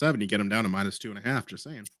at +7. You get them down to -2.5. Just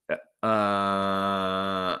saying.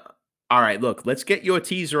 All right, look, let's get your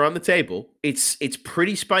teaser on the table. It's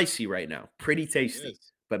pretty spicy right now, pretty It tasty.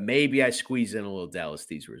 is. But maybe I squeeze in a little Dallas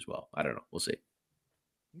teaser as well. I don't know. We'll see.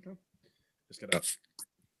 Okay. Just gotta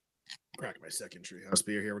crack my second treehouse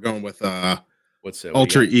beer here. We're going with What's that? What do you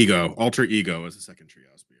Alter got? Ego. Alter Ego is the second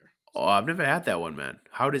treehouse beer. Oh, I've never had that one, man.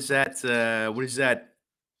 How does that? What is that?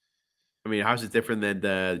 I mean, how's it different than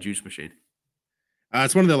the juice machine?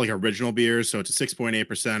 It's one of the like original beers, so it's a 6.8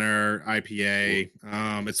 percenter Ooh.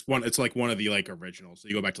 IPA. It's like one of the like originals. So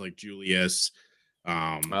you go back to like Julius, All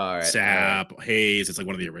right, all right. Sap, Hayes. It's like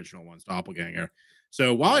one of the original ones, Doppelganger.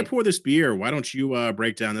 So while I Mhm. pour this beer, why don't you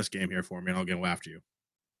break down this game here for me, and I'll go after you.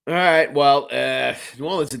 All right. Well, New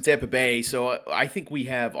Orleans and Tampa Bay. So I think we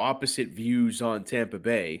have opposite views on Tampa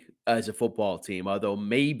Bay as a football team. Although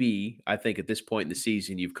maybe I think at this point in the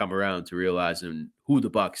season you've come around to realizing who the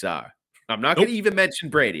Bucks are. I'm not going to Nope, even mention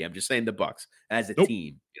Brady. I'm just saying the Bucks as a nope.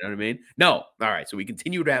 team. You know what I mean? No. All right. So we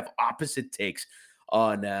continue to have opposite takes.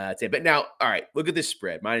 on but now, all right, look at this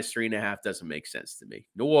spread. -3.5 doesn't make sense to me.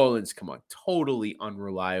 New Orleans, come on, totally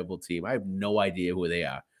unreliable team. I have no idea who they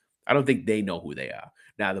are. I don't think they know who they are.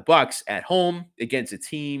 Now, the Bucks at home against a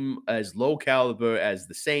team as low caliber as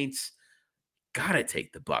the Saints, gotta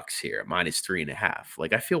take the Bucks here at -3.5.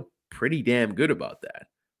 Like, I feel pretty damn good about that.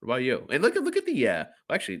 What about you? And look at the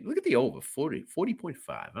actually look at the over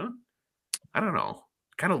 40.5, huh? I don't know.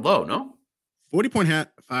 Kind of low, no?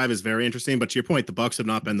 40.5 is very interesting, but to your point, the Bucks have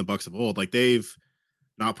not been the Bucks of old. Like they've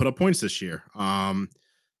not put up points this year.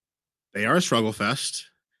 They are a struggle fest.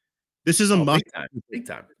 This is a Oh, must. big time. Big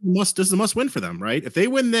time. This is a must win for them, right? If they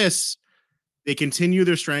win this, they continue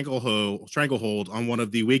their stranglehold on one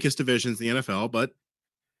of the weakest divisions in the NFL, but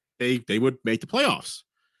they would make the playoffs.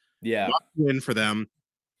 Yeah. Must win for them.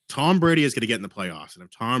 Tom Brady is going to get in the playoffs, and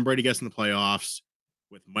if Tom Brady gets in the playoffs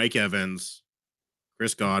with Mike Evans,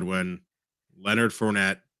 Chris Godwin, Leonard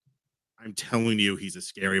Fournette, I'm telling you, he's a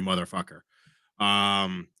scary motherfucker.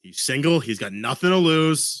 He's single. He's got nothing to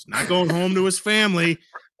lose. Not going home to his family.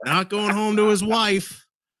 Not going home to his wife.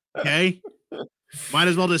 Okay. Might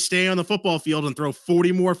as well just stay on the football field and throw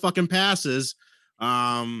 40 more fucking passes.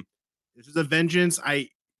 This is a vengeance.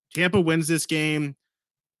 Tampa wins this game.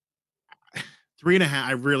 3.5.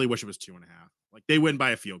 I really wish it was 2.5. Like they win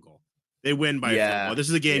by a field goal. They win by a field goal. This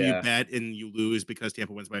is a game you bet and you lose because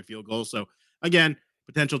Tampa wins by a field goal. So again,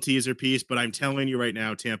 potential teaser piece, but I'm telling you right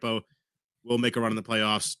now, Tampa will make a run in the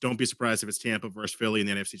playoffs. Don't be surprised if it's Tampa versus Philly in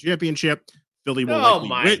the NFC Championship. Philly will likely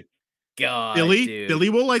win. God, Philly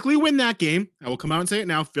will likely win that game. I will come out and say it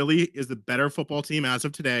now. Philly is the better football team as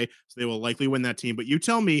of today, so they will likely win that team. But you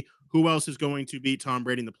tell me who else is going to beat Tom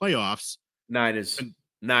Brady in the playoffs? Niners.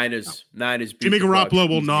 Jimmy Garoppolo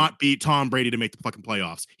will not beat Tom Brady to make the fucking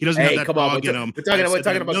playoffs. He doesn't have that dog in him. We're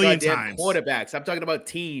talking about goddamn quarterbacks. I'm talking about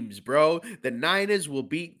teams, bro. The Niners will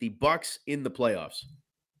beat the Bucks in the playoffs.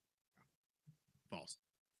 False.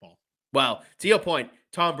 Well, to your point,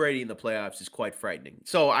 Tom Brady in the playoffs is quite frightening.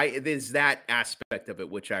 So there's that aspect of it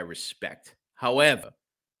which I respect. However,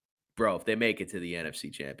 bro, if they make it to the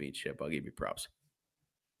NFC Championship, I'll give you props.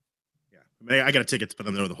 Yeah, I got tickets for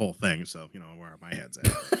them to know the whole thing, so you know where my head's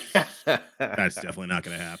at. That's definitely not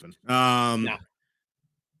going to happen. No.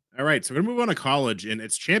 All right, so we're gonna move on to college, and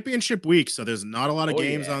it's championship week, so there's not a lot of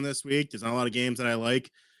games on this week. There's not a lot of games that I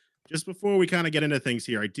like. Just before we kind of get into things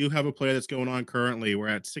here, I do have a player that's going on currently. We're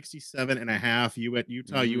at 67.5. You at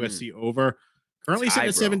Utah USC over. Currently sitting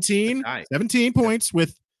at 17 points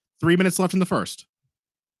with 3 minutes left in the first.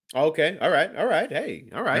 Okay. All right. Hey.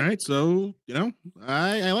 All right. So, you know,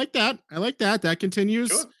 I like that. That continues.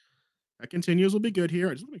 Sure. That continues will be good here.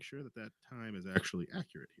 I just want to make sure that time is actually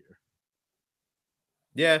accurate here.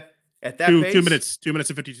 Yeah. At that pace, 2 minutes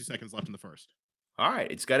and 52 seconds left in the first. All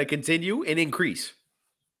right. It's got to continue and increase.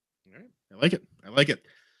 All right. I like it.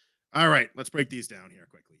 All right. Let's break these down here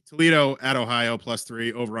quickly. Toledo at Ohio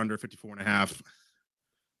 +3, over under 54.5.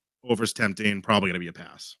 Over's tempting. Probably going to be a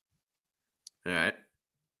pass. All right.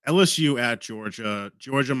 LSU at Georgia.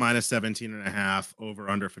 Georgia -17.5. Over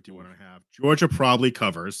under 51.5. Georgia probably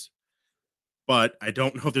covers, but I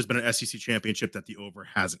don't know if there's been an SEC championship that the over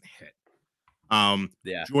hasn't hit.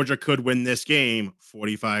 Georgia could win this game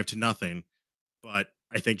 45-0, but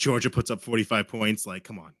I think Georgia puts up 45 points. Like,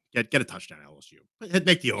 come on, get a touchdown, LSU.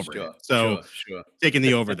 Make the over. Sure. Taking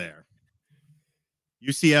the over there.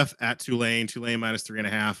 UCF at Tulane. Tulane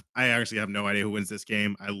 -3.5. I actually have no idea who wins this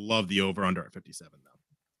game. I love the over under at 57 though.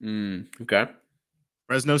 Okay.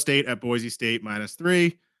 Fresno State at Boise State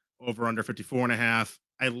 -3. Over under 54.5.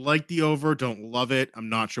 I like the over. Don't love it. I'm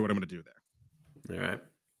not sure what I'm going to do there. All right.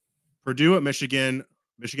 Purdue at Michigan.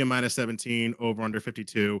 Michigan -17. Over under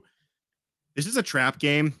 52. This is a trap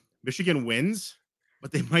game. Michigan wins,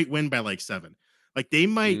 but they might win by like 7. Like they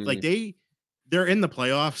might, they're in the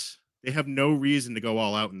playoffs. They have no reason to go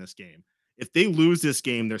all out in this game. If they lose this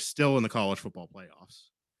game, they're still in the college football playoffs.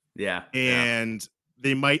 Yeah. And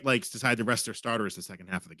they might like decide to rest their starters in the second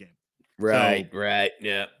half of the game. Right.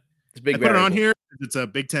 Yeah. It's big. I put it on here. It's a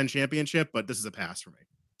Big Ten championship, but this is a pass for me.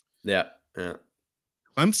 Yeah.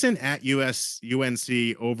 Clemson at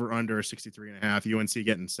UNC over under 63.5. UNC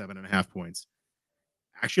getting 7.5 points.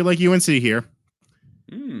 Actually, like UNC here.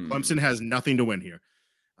 Clemson has nothing to win here.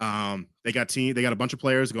 They got a bunch of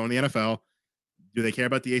players going to the NFL. Do they care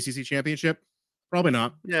about the ACC championship? Probably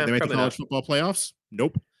not. Yeah, they make the college football playoffs?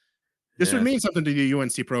 Nope. This would mean something to the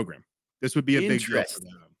UNC program. This would be a big deal for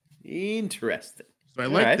them. Interesting. So I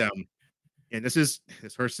like them. And this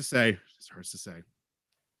hurts to say. I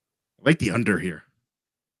like the under here.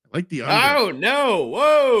 Oh, no.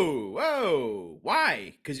 Whoa.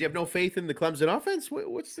 Why? Because you have no faith in the Clemson offense?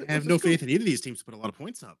 I have no faith in either of these teams to put a lot of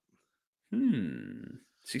points up. Hmm.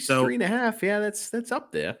 So 63.5. Yeah, that's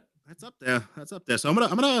up there. that's up there. That's up there. So I'm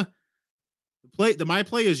gonna play the my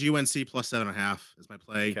play is UNC plus 7.5 is my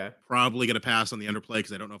play. Okay. Probably gonna pass on the underplay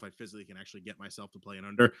because I don't know if I physically can actually get myself to play an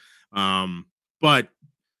under. But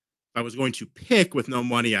if I was going to pick with no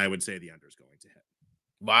money, I would say the under is going to hit.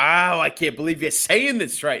 Wow, I can't believe you're saying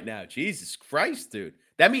this right now. Jesus Christ, dude.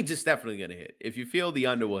 That means it's definitely gonna hit. If you feel the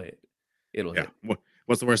under will hit, it'll Yeah. hit.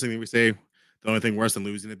 What's the worst thing that we say? The only thing worse than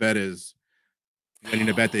losing a bet is winning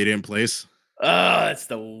a bet they didn't place. Oh, that's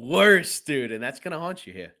the worst, dude. And that's gonna haunt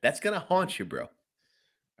you here. That's gonna haunt you, bro.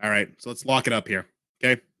 All right. So let's lock it up here.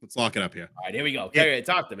 Okay. Let's lock it up here. All right, here we go. Yeah. Okay,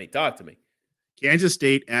 talk to me. Talk to me. Kansas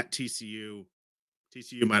State at TCU.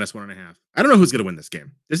 TCU minus 1.5. I don't know who's going to win this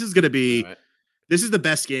game. This is going to All be, right. this is the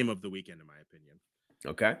best game of the weekend, in my opinion.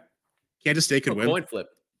 Okay. Kansas State could A win, coin flip.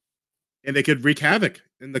 and they could wreak havoc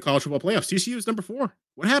in the college football playoffs. TCU is number 4.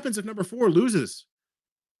 What happens if number 4 loses?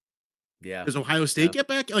 Yeah. Does Ohio Yeah. State get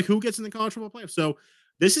back? Like, who gets in the college football playoffs? So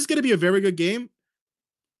this is going to be a very good game.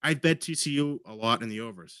 I bet TCU a lot in the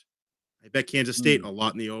overs. I bet Kansas State Hmm. a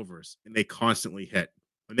lot in the overs, and they constantly hit.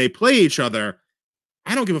 When they play each other,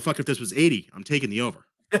 I don't give a fuck if this was 80. I'm taking the over.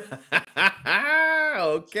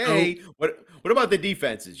 Okay. What about the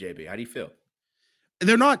defenses, JB? How do you feel?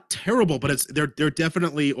 They're not terrible, but they're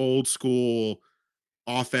definitely old school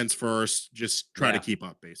offense first, just try to Yeah. keep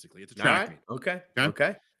up basically. It's a All track right. meet. Okay. Okay.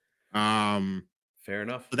 Okay. Um, Fair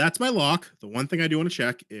enough. so that's my lock. The one thing I do want to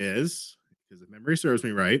check is because if memory serves me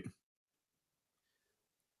right,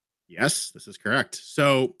 yes, this is correct.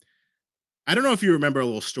 So I don't know if you remember a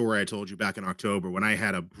little story I told you back in October when I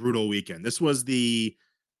had a brutal weekend. This was the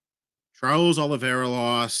Charles Oliveira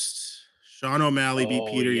lost, Sean O'Malley beat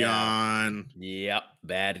Oh Peter yeah. Yan. Yep.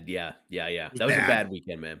 Bad. Yeah. Yeah. Yeah. It was That was a bad. bad It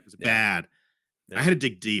weekend, man. was Yeah. bad. I Yeah. had to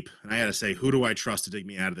dig deep and I had to say, who do I trust to dig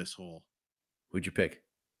me out of this hole? Who'd you pick?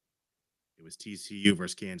 It was TCU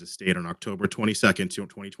versus Kansas State on October 22nd,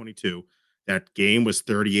 2022. That game was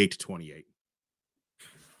 38-28.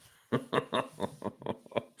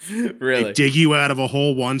 They Really? dig you out of a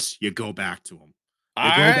hole once, you go back to them. All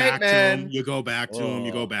You go right, back to them, man. you go back to them,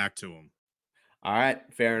 you go Oh. back to them. All right,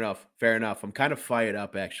 fair enough. Fair enough. I'm kind of fired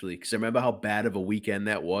up actually because I remember how bad of a weekend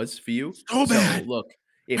that was for you. So So bad. look,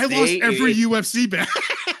 I lost every if UFC bet.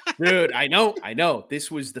 dude, I know. This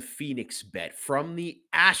was the Phoenix bet from the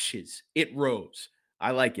ashes. It rose.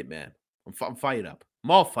 I like it, man. I'm fired up. I'm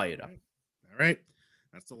all fired up. All right.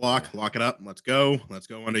 That's the Yeah. lock. Lock it up. Let's go. Let's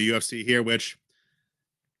go on to UFC here, which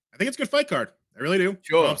I think it's a good fight card. I really do.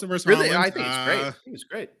 Sure. Thompson versus Really, Holland. I think it's great. I think it's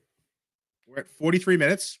great. We're at 43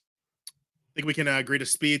 minutes. I think we can agree to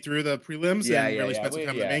speed through the prelims Yeah, and yeah, really yeah. spend some time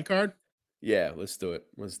on the main card. Yeah, let's do it.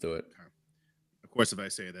 Let's do it. Of course, if I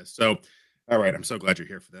say this. So, all right. I'm so glad you're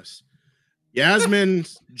here for this. Yasmin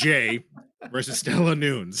J versus Stella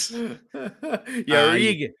Nunes.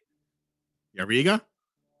 Yarig. Yariga?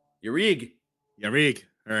 Yarig. Yarig.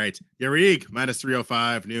 All right. Yarig minus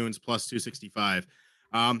 305, Nunes plus 265.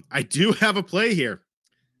 I do have a play here.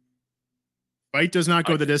 Fight does not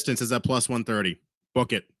go the distance is at plus 130.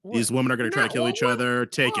 Book it. What? These women are going to try to kill each other.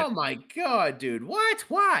 Take Oh it. my god, dude. What?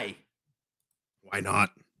 Why? Why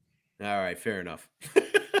not? All right, fair enough.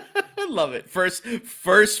 I love it.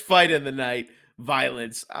 First fight of the night,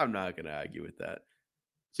 violence. I'm not gonna argue with that.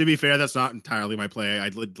 To be fair, that's not entirely my play. I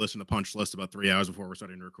did listen to Punch List about 3 hours before we're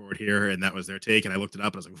starting to record here, and that was their take. And I looked it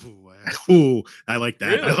up, and I was like, "Ooh, I like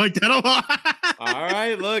that. I Really? like that a lot." All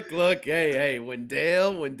right, look. Hey, when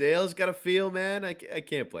Dale's got a feel, man, I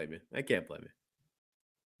can't blame you. I can't blame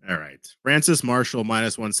you. All right, Francis Marshall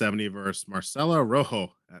minus 170 versus Marcela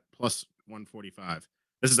Rojo at plus 145.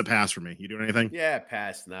 This is a pass for me. You doing anything? Yeah,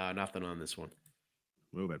 pass. No, nothing on this one.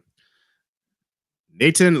 Move it.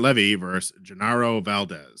 Nathan Levy versus Gennaro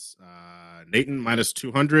Valdez. Nathan minus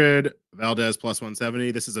 200, Valdez plus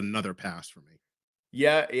 170. This is another pass for me.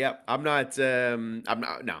 Yeah. I'm not.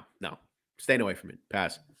 No. Staying away from it.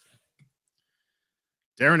 Pass.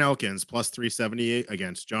 Darren Elkins plus 378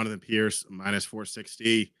 against Jonathan Pierce minus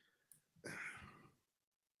 460.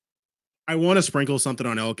 I want to sprinkle something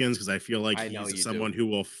on Elkins because I feel like I know you he's do. someone who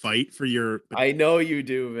will fight for your. But I know you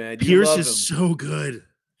do, man. You Pierce love is him. so good.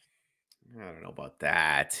 I don't know about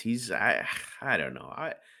that. I don't know.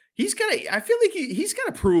 I feel like he's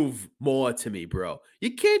gotta prove more to me, bro.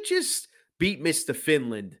 You can't just beat Mr.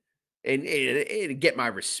 Finland and get my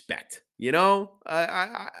respect. You know?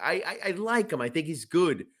 I like him. I think he's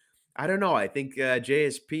good. I don't know. I think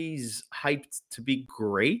JSP's hyped to be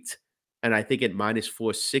great. And I think at minus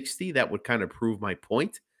 460, that would kind of prove my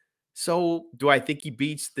point. So do I think he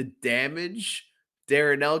beats the damage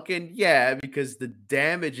Darren Elkin, yeah, because the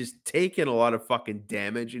damage is taking a lot of fucking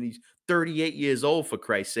damage, and he's 38 years old for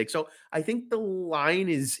Christ's sake. So I think the line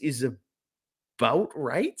is about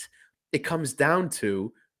right. It comes down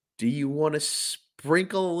to, do you want to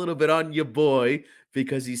sprinkle a little bit on your boy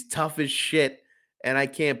because he's tough as shit? And I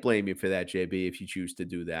can't blame you for that, JB, if you choose to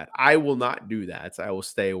do that. I will not do that. I will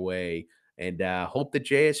stay away and hope that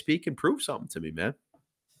JSP can prove something to me, man.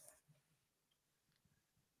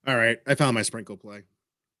 All right, I found my sprinkle play.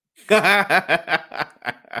 Love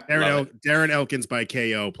it. Darren Elkins by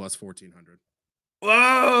KO plus 1400.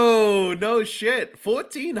 Whoa, no shit.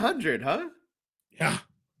 1400, huh? Yeah.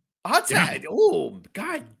 I'll tell you. Oh,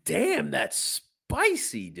 god damn, that's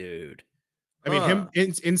spicy, dude. I mean, him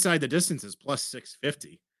inside the distance is plus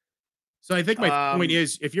 650. So I think my point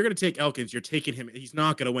is, if you're going to take Elkins, you're taking him. He's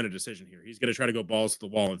not going to win a decision here. He's going to try to go balls to the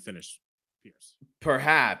wall and finish Pierce.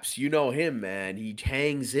 Perhaps. You know him, man. He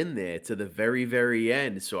hangs in there to the very, very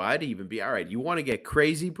end. So I'd even be all right. You want to get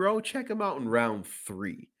crazy, bro? Check him out in round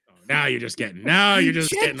 3. Oh, now you're just getting him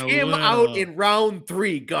out in round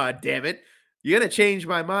 3. God damn it! You're gonna change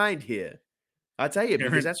my mind here. I'll tell you,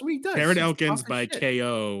 because that's what he does. Darren Elkins by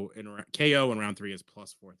KO in round 3 is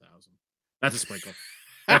plus 4,000. That's a sprinkle.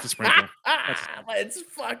 That's a sprinkle. Let's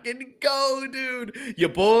fucking go, dude. Your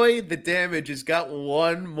boy, the damage has got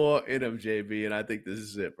one more in him, JB, and I think this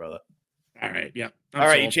is it, brother. All right, yeah. All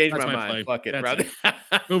right, you changed my mind. Fuck it, brother.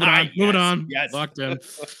 Moving on. Yes. Locked in.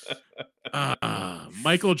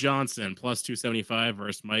 Michael Johnson plus 275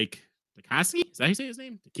 versus Mike DeCasey. Is that how you say his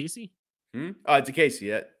name? DeCasey? DeCasey,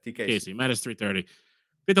 yeah. DeCasey, minus 330.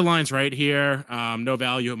 Fit the lines right here. No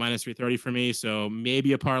value at minus 330 for me. So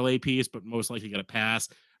maybe a parlay piece, but most likely going to pass.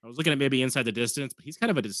 I was looking at maybe inside the distance, but he's kind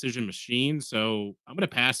of a decision machine. So I'm going to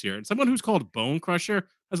pass here. And someone who's called Bone Crusher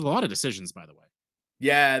has a lot of decisions, by the way.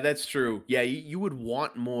 Yeah, that's true. Yeah, you would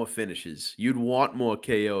want more finishes. You'd want more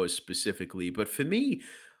KOs specifically. But for me,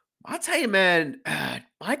 I'll tell you, man,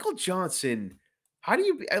 Michael Johnson. How do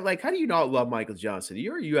you not love Michael Johnson?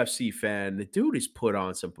 You're a UFC fan. The dude has put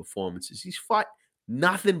on some performances. He's fought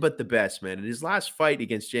nothing but the best, man. In his last fight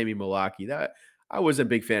against Jamie Mulaki, that I wasn't a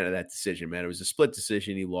big fan of that decision, man. It was a split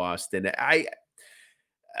decision. He lost, and I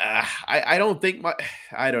don't think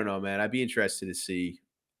I don't know, man. I'd be interested to see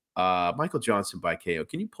Michael Johnson by KO.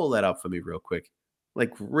 Can you pull that up for me real quick?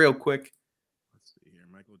 Like real quick. Let's see here.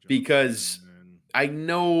 Michael Johnson. Because I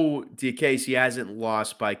know DeCasey hasn't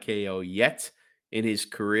lost by KO yet in his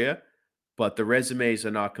career, but the resumes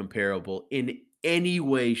are not comparable in any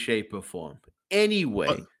way, shape, or form. Any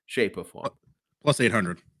way, shape, or form. Plus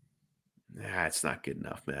 800. It's not good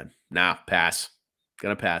enough, man. Nah, pass.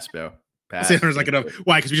 Gonna pass, bro. Pass. Plus 800 is not good enough.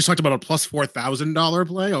 Why? Because we just talked about a plus $4,000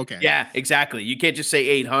 play? Okay. Yeah, exactly. You can't just say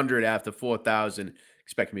 800 after 4,000.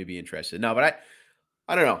 Expect me to be interested. No, but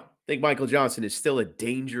I don't know. I think Michael Johnson is still a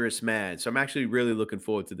dangerous man. So I'm actually really looking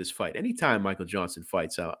forward to this fight. Anytime Michael Johnson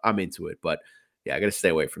fights, I'm into it. But yeah, I got to stay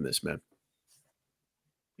away from this, man.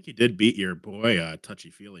 I think he did beat your boy, Touchy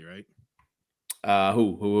Feely, right?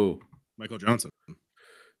 Who? Michael Johnson.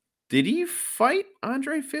 Did he fight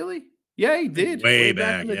Andre Feely? Yeah, he did. Way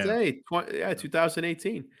back in the day.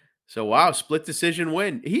 2018. So, wow, split decision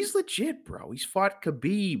win. He's legit, bro. He's fought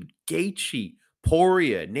Khabib, Gaethje,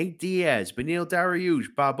 Poirier, Nate Diaz, Beneil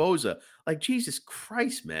Dariush, Barboza. Like, Jesus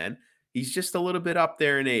Christ, man. He's just a little bit up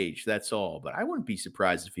there in age. That's all. But I wouldn't be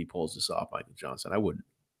surprised if he pulls this off, Michael Johnson. I wouldn't.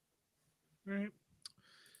 All right.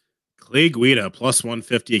 Clay Guida plus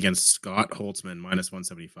 150 against Scott Holtzman minus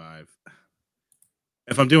 175.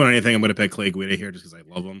 If I'm doing anything, I'm going to pick Clay Guida here just because I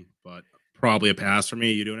love him. But probably a pass for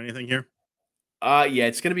me. You doing anything here? Yeah,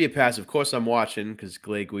 it's going to be a pass. Of course, I'm watching because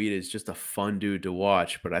Clay Guida is just a fun dude to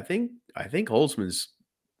watch. But I think Holtzman's.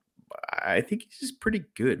 I think he's just pretty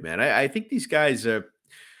good, man. I think these guys are.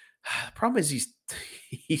 The problem is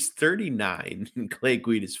he's 39 and Clay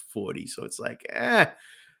Guida is 40, so it's like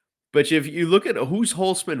But if you look at who's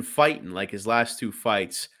Holtzman fighting, like his last 2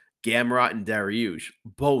 fights, Gamrot and Dariush,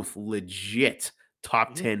 both legit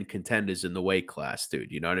top 10 contenders in the weight class,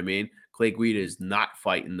 dude. You know what I mean? Clay Guida is not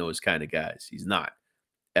fighting those kind of guys. He's not.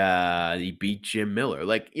 He beat Jim Miller.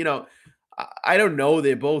 Like, you know, I don't know.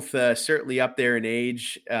 They're both certainly up there in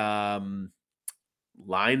age.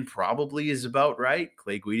 Line probably is about right.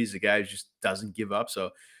 Clay Guida is a guy who just doesn't give up. So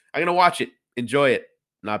I'm going to watch it, enjoy it,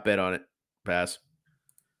 not bet on it. Pass.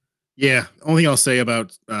 Yeah. Only thing I'll say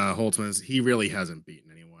about Holtzman is he really hasn't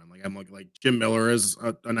beaten anyone. Like I'm like Jim Miller is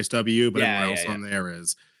a nice W, but everyone else on there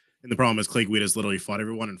is. And the problem is Clay Guida has literally fought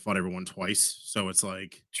everyone twice. So it's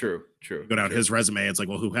like true. Go down his resume. It's like,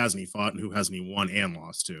 well, who hasn't he fought and who hasn't he won and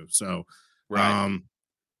lost to? So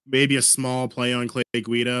maybe a small play on Clay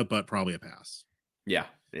Guida, but probably a pass. Yeah.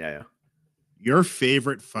 Your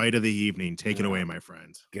favorite fight of the evening. Take it away, my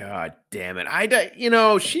friend. God damn it.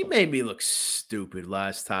 She made me look stupid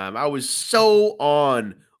last time. I was so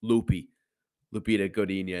on Lupita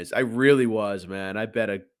Godinez. I really was, man. I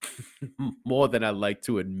bet more than I'd like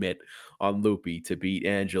to admit on Loopy to beat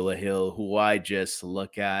Angela Hill, who I just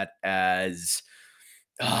look at as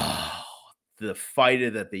oh, the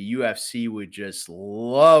fighter that the UFC would just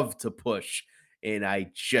love to push. And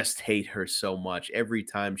I just hate her so much. Every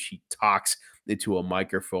time she talks into a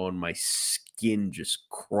microphone, my skin just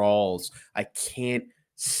crawls. I can't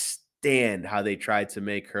stand how they tried to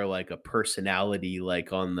make her like a personality,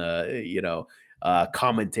 like on the,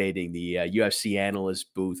 commentating the UFC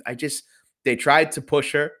analyst booth. They tried to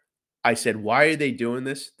push her. I said, why are they doing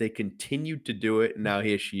this? They continued to do it. And now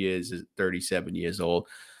here she is 37 years old,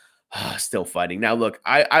 still fighting. Now, look,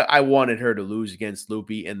 I wanted her to lose against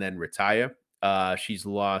Loopy and then retire. She's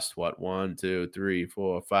lost what, 1, 2, 3,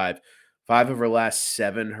 4, 5. 5 of her last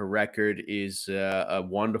 7. Her record is a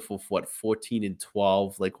wonderful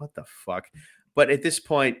 14-12. Like, what the fuck? But at this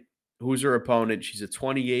point, who's her opponent? She's a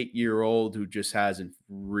 28-year-old who just hasn't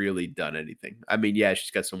really done anything. I mean, yeah,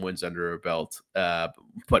 she's got some wins under her belt,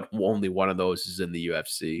 but only one of those is in the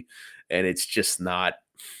UFC, and it's just not.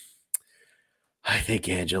 I think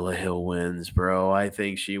Angela Hill wins, bro. I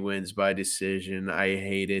think she wins by decision. I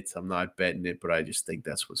hate it. I'm not betting it, but I just think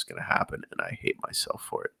that's what's going to happen, and I hate myself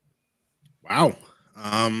for it. Wow.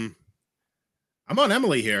 I'm on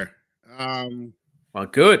Emily here. Well,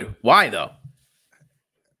 good. Why though?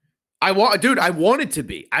 I wanted to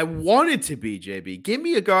be. I wanted to be, JB. Give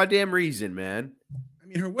me a goddamn reason, man. I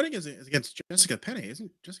mean, her winning is against Jessica Penne. Isn't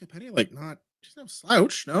Jessica Penne she's no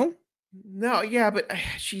slouch, no? No, yeah, but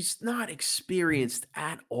she's not experienced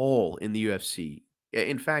at all in the UFC.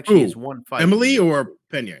 In fact, she has one fight. Emily or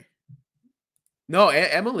Penne? No,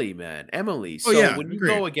 Emily, man. Emily. So when you agreed.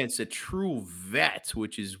 go against a true vet,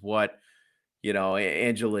 which is what,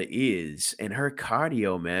 Angela is, and her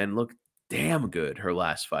cardio, man, looked damn good her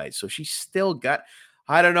last fight. So she still got,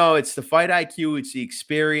 I don't know, it's the fight IQ, it's the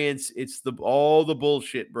experience, it's all the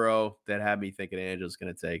bullshit, bro, that had me thinking Angela's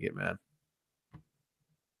going to take it, man.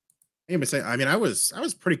 I mean, I was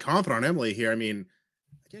pretty confident on Emily here. I mean,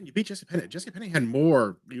 again, you beat Jessica Penne. Jessica Penne had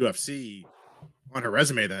more UFC on her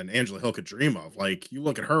resume than Angela Hill could dream of. Like, you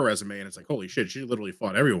look at her resume and it's like, holy shit, she literally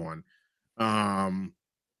fought everyone. I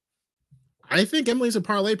think Emily's a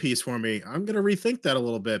parlay piece for me. I'm gonna rethink that a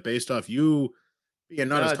little bit based off you being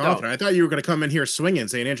not as confident. I thought you were gonna come in here swinging,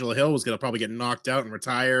 saying Angela Hill was gonna probably get knocked out and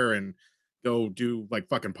retire and go do like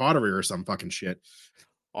fucking pottery or some fucking shit.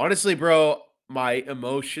 Honestly, bro, my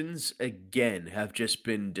emotions again have just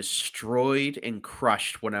been destroyed and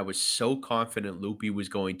crushed when I was so confident Loopy was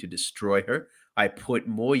going to destroy her. I put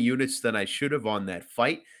more units than I should have on that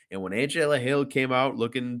fight. And when Angela Hill came out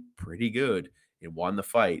looking pretty good and won the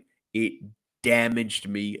fight, it damaged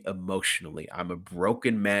me emotionally. I'm a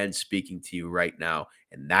broken man speaking to you right now.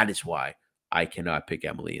 And that is why I cannot pick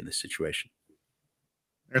Emily in this situation.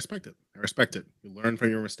 I respect it. You learn from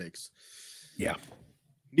your mistakes. Yeah.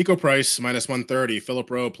 Nico Price -130, Philip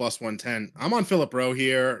Rowe +110. I'm on Philip Rowe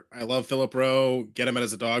here. I love Philip Rowe. Get him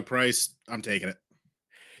as a dog price. I'm taking it.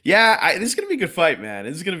 Yeah, this is gonna be a good fight, man.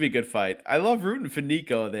 This is gonna be a good fight. I love rooting for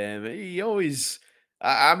Nico. Then he always.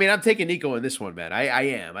 I mean, I'm taking Nico in this one, man. I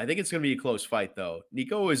am. I think it's gonna be a close fight, though.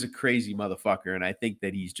 Nico is a crazy motherfucker, and I think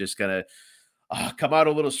that he's just gonna come out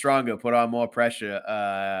a little stronger, put on more pressure.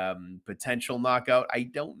 Potential knockout. I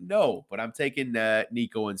don't know, but I'm taking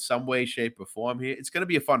Nico in some way, shape, or form here. It's going to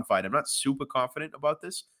be a fun fight. I'm not super confident about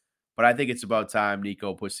this, but I think it's about time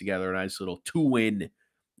Nico puts together a nice little 2-win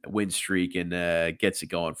streak and gets it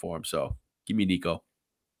going for him. So give me Nico.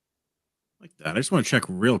 Like that. I just want to check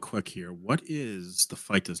real quick here. What is the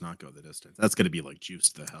fight does not go the distance? That's going to be like juice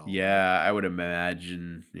to the hell. Yeah, I would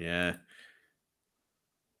imagine. Yeah.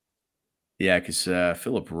 Yeah, because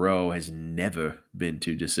Philip Rowe has never been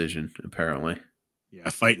to decision, apparently. Yeah,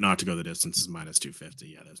 fight not to go the distance is -250.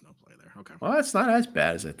 Yeah, there's no play there. Okay. Well, that's not as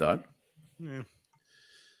bad as I thought. Yeah.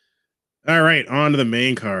 All right, on to the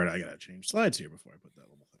main card. I got to change slides here before I put that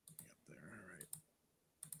little thing up there. All right.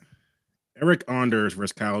 Eric Anders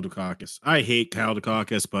versus Kyle Dukakis. I hate Kyle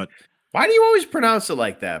Dukakis, but... Why do you always pronounce it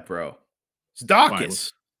like that, bro? It's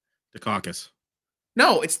Dawkins. Dukakis.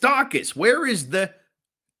 No, it's Dawkins. Where is the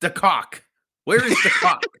cock? Where is the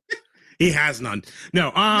cock? He has none.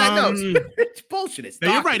 No, it's bullshit. It's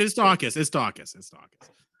no, you're right. It's Dawkins. I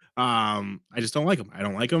just don't like him. I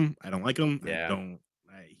don't like him. Yeah.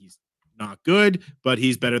 He's not good, but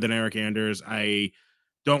he's better than Eric Anders. I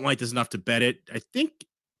don't like this enough to bet it. I think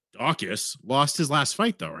Dawkins lost his last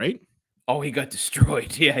fight, though, right? Oh, he got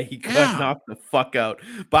destroyed. Yeah, he got Yeah. knocked the fuck out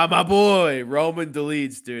by my boy Roman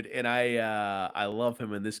Dolidze, dude. And I love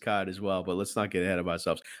him in this card as well. But let's not get ahead of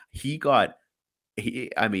ourselves. He got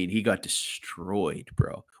destroyed,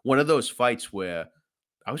 bro. One of those fights where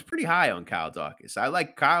I was pretty high on Kyle Dawkins. I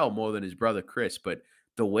like Kyle more than his brother Chris, but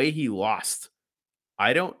the way he lost,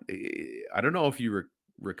 I don't know if you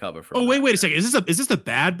recover from Oh, that. wait a second. Is this the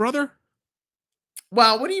bad brother?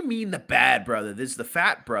 Well, what do you mean the bad brother? There's the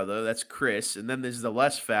fat brother, that's Chris, and then there's the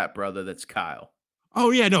less fat brother, that's Kyle.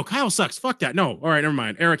 Oh yeah, no, Kyle sucks. Fuck that. No. All right, never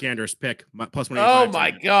mind. Eric Anders pick plus Oh 185.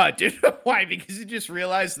 my god, dude. Why? Because you just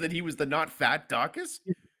realized that he was the not fat Dawkins?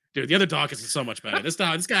 Dude, the other Dawkins is so much better. This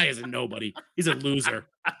guy is a nobody. He's a loser.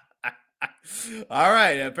 All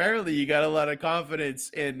right. Apparently, you got a lot of confidence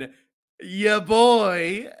in your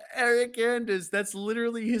boy, Eric Anders. That's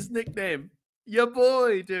literally his nickname. Your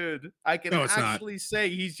boy, dude. I can No, it's not. actually say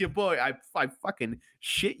he's your boy. I fucking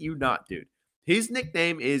shit you not, dude. His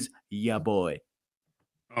nickname is your boy.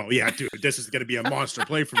 Oh yeah, dude, this is gonna be a monster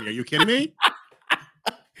play for me. Are you kidding me?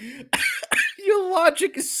 Your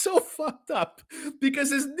logic is so fucked up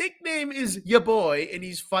because his nickname is your boy and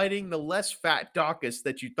he's fighting the less fat Dawkins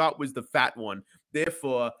that you thought was the fat one.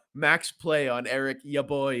 Therefore, max play on Eric, your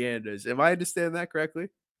boy Anders. Am I understanding that correctly?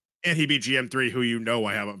 And he beat GM3, who you know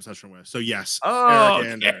I have an obsession with. So yes, Oh,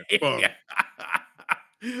 Eric Anders. Boom.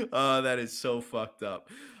 Oh, that is so fucked up.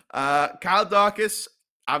 Kyle Dawkins,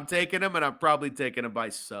 I'm taking him, and I'm probably taking him by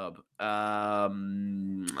sub.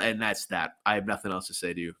 And that's that. I have nothing else to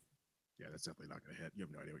say to you. Yeah, that's definitely not gonna hit. You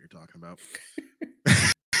have no idea what you're talking about.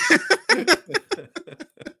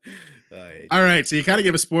 All right, so you kind of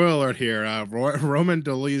give a spoiler alert here. Roman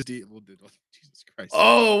Dolidze. Jesus Christ.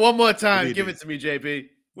 Oh, one more time. Give it to me, JP.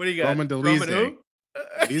 What do you got? Roman Dolidze. who?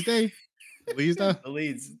 Dolidze? Dolidze? The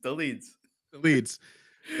leads. The leads.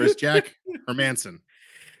 There's Jack Hermanson.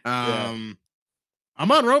 I'm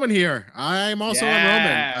on Roman here. I'm also on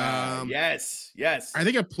Roman. Yes. I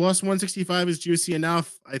think a plus 165 is juicy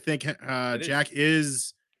enough. I think Jack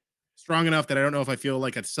is strong enough that I don't know if I feel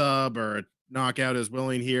like a sub or a knockout is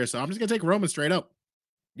willing here. So I'm just gonna take Roman straight up.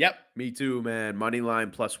 Yep, me too, man. Money line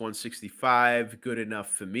plus 165, good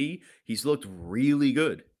enough for me. He's looked really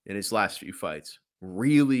good in his last few fights.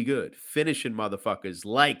 Really good. Finishing motherfuckers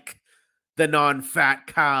like the non-fat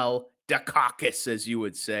Kyle Dukakis, as you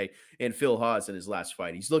would say, and Phil Haas in his last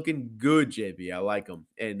fight. He's looking good, JB. I like him.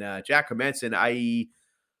 And Jack Hermanson, I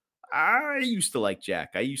used to like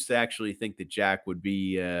Jack. I used to actually think that Jack would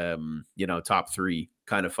be, top 3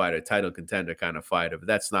 kind of fighter, title contender kind of fighter, but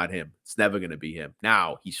that's not him. It's never going to be him.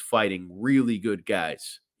 Now he's fighting really good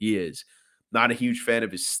guys. He is. Not a huge fan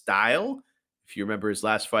of his style. If you remember his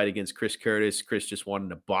last fight against Chris Curtis, Chris just wanted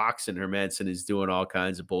to box, and Hermanson is doing all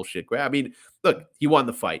kinds of bullshit. I mean, look, he won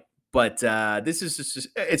the fight, but this is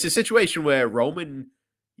it's a situation where Roman,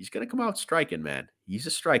 he's going to come out striking, man. He's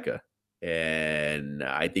a striker. And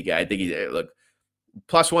I think he's look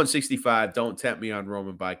plus 165. Don't tempt me on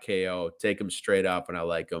Roman by KO. Take him straight up, and I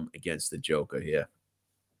like him against the Joker here.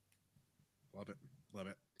 Love it.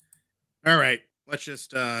 All right, let's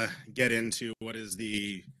just get into what is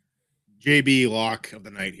the JB lock of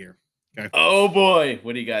the night here. Okay. Oh boy,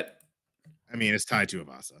 what do you got? I mean, it's Tai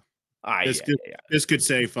Tuivasa. Yeah. This could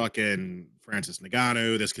say fucking Francis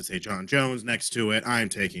Ngannou. This could say John Jones next to it. I'm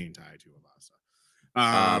taking Tai Tuivasa.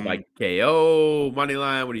 By KO money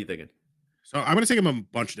line. What are you thinking? So I'm going to take him a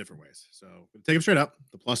bunch of different ways. So I'm going to take him straight up,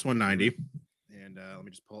 the plus 190. And let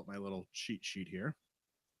me just pull up my little cheat sheet here.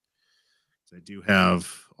 So I do have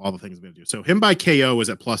all the things I'm going to do. So him by KO is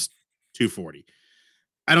at plus 240.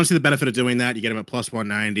 I don't see the benefit of doing that. You get him at plus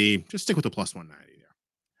 190. Just stick with the plus 190 there.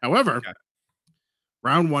 However,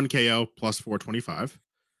 round 1 KO plus 425.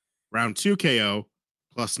 Round 2 KO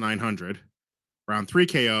plus 900. Round 3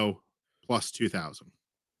 KO plus 2,000.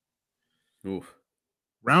 Oof.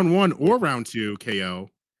 Round 1 or round 2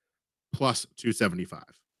 KO plus 275.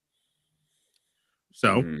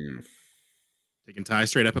 So taking Tai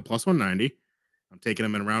straight up at plus 190. I'm taking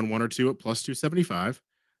him in round 1 or 2 at plus 275.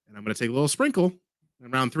 And I'm going to take a little sprinkle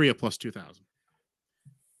in round 3 at plus 2,000.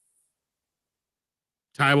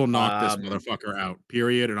 Tai will knock this motherfucker out,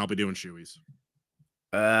 period. And I'll be doing shoeies.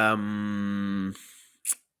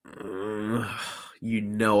 You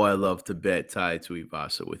know I love to bet Tai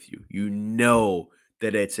Tuivasa with you. You know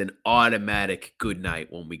that it's an automatic good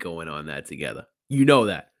night when we go in on that together. You know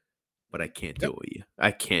that. But I can't do it with you.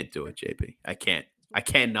 I can't do it, JP. I can't. I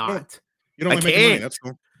cannot. You don't want to make money. That's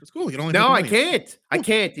cool. That's cool. You don't No, I can't. I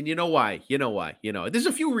can't. And you know why? There's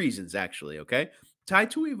a few reasons, actually, okay? Tai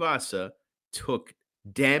Tuivasa took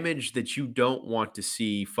damage that you don't want to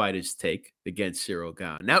see fighters take against Cyril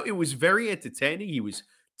Gane. Now, it was very entertaining. He was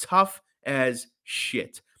tough as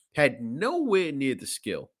shit. Had nowhere near the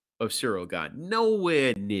skill of Cyril Gahn.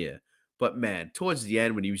 Nowhere near. But man, towards the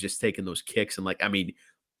end when he was just taking those kicks and like, I mean,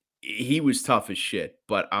 he was tough as shit,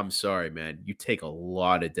 but I'm sorry, man. You take a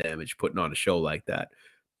lot of damage putting on a show like that.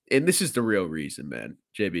 And this is the real reason, man,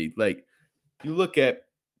 JB. Like, you look at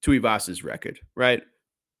Tuivasa's record, right?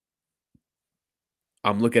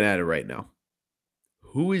 I'm looking at it right now.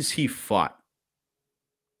 Who has he fought?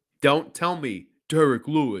 Don't tell me Derek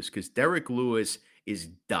Lewis, because Derek Lewis is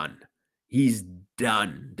done. He's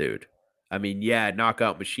done, dude. I mean, yeah,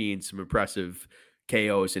 knockout machine, some impressive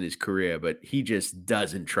KOs in his career, but he just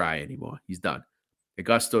doesn't try anymore. He's done.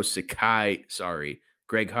 Augusto Sakai, sorry.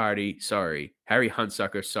 Greg Hardy, sorry. Harry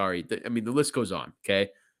Hunsucker, sorry. I mean, the list goes on,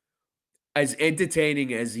 okay? As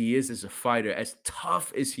entertaining as he is as a fighter, as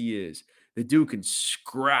tough as he is, the dude can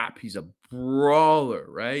scrap. He's a brawler,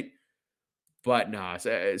 right? But nah,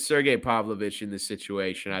 Sergey Pavlovich in this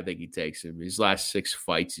situation, I think he takes him. His last 6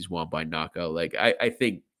 fights, he's won by knockout. Like I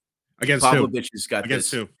think Against Pavlovich has got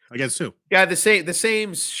Against this. who? Against who? Yeah, the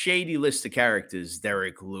same shady list of characters: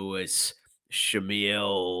 Derek Lewis,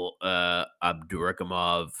 Shamil,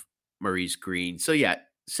 Abdurakhimov, Maurice Green. So yeah,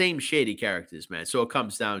 same shady characters, man. So it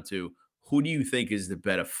comes down to who do you think is the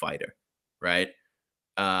better fighter, right?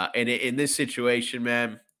 And in this situation,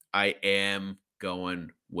 man, I am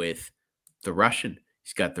going with the Russian.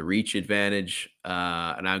 He's got the reach advantage,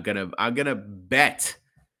 and I'm gonna bet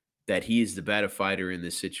that he is the better fighter in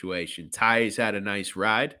this situation. Ty has had a nice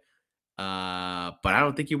ride, but I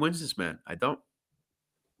don't think he wins this, man. I don't.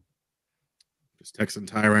 Just texting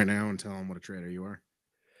Ty right now and tell him what a traitor you are.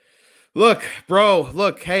 Look, bro.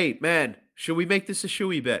 Look, hey, man. Should we make this a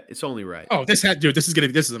shoey bet? It's only right. Oh, this is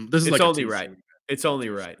It's like only right. It's only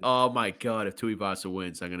right. Oh my god! If Tuivasa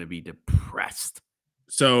wins, I'm gonna be depressed.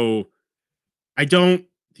 So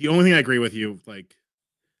the only thing I agree with you, like,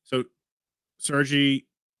 so Sergey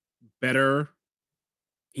better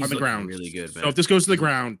He's on the looking ground. really good, man. So if this goes to the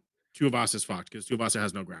ground, Tuivasa's fucked because Tuivasa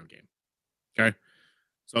has no ground game. Okay.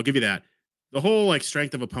 So I'll give you that. The whole like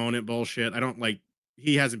strength of opponent bullshit. I don't like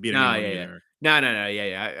he hasn't beaten anyone either. No.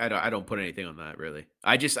 Yeah. I don't put anything on that really.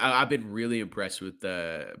 I've been really impressed with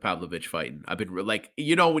Pavlovich fighting. I've been like,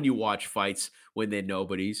 you know, when you watch fights when they're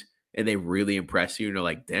nobodies and they really impress you, and you're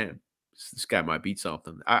like, damn, this guy might beat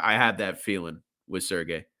something. I have that feeling with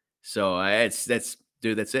Sergey. So that's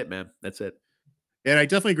it, man. That's it. And I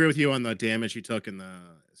definitely agree with you on the damage he took in the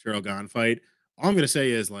Cyril Gahn fight. All I'm gonna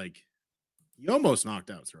say is like he almost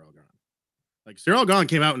knocked out Cyril Gahn. Like Cyril Gahn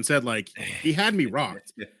came out and said like he had me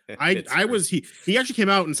rocked. he actually came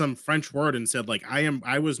out in some French word and said like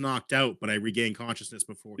I was knocked out, but I regained consciousness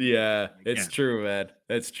before. Yeah, it's true, man.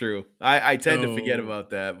 That's true. I tend to forget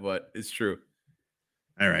about that, but it's true.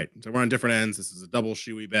 All right, so we're on different ends. This is a double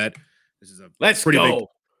shoey bet. This is a Let's go.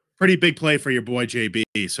 Pretty big play for your boy JB.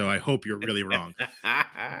 So I hope you're really wrong.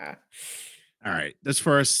 All right, this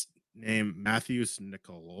first name Matthews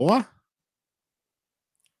Nicoloa.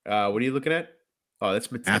 What are you looking at? Oh,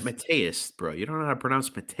 that's Mateus, bro. You don't know how to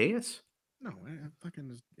pronounce Mateus? No, I'm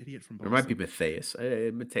fucking idiot from Boston. It might be Matthias.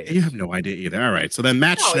 Mateus. You have no idea either. All right, so then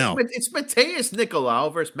Matt Schnell. It's Mateus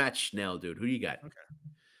Nicolau versus Matt Schnell, dude. Who do you got?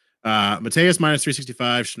 Okay. Mateus minus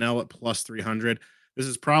 365, Schnell at plus 300. This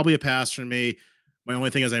is probably a pass for me. My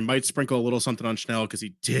only thing is I might sprinkle a little something on Schnell because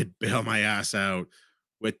he did bail my ass out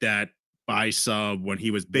with that buy sub when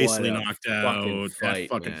he was basically knocked out. That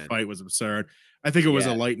fucking fight was absurd. I think it was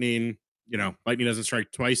a lightning doesn't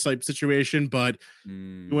strike twice type situation, but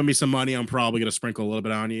you win me some money, I'm probably going to sprinkle a little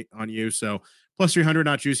bit on you. So plus 300,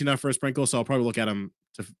 not juicy enough for a sprinkle. So I'll probably look at him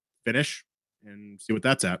to finish and see what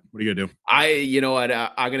that's at. What are you going to do? You know what?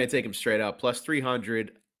 I'm going to take him straight up. Plus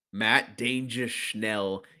 300. Matt Danger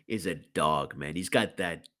Schnell is a dog, man. He's got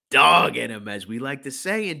that dog in him, as we like to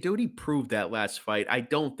say. And dude, he proved that last fight. I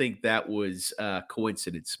don't think that was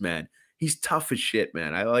coincidence, man. He's tough as shit,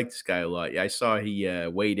 man. I like this guy a lot. Yeah, I saw he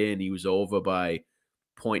weighed in. He was over by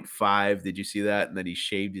 0.5. Did you see that? And then he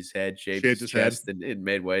shaved his head, shaved his chest, and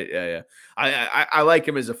made weight. Yeah. I like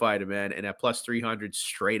him as a fighter, man. And at plus 300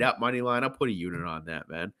 straight up money line, I'll put a unit on that,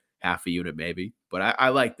 man. Half a unit maybe. But I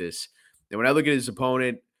like this. And when I look at his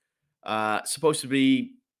opponent, supposed to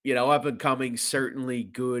be, up and coming, certainly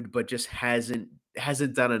good, but just hasn't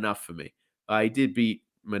done enough for me. He did beat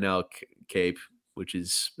Manel Cape, which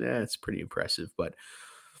is it's pretty impressive. But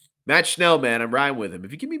Matt Schnell, man, I'm riding with him.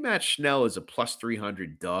 If you give me Matt Schnell as a plus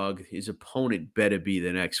 300 dog, his opponent better be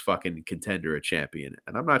the next fucking contender or champion,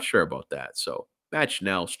 and I'm not sure about that. So Matt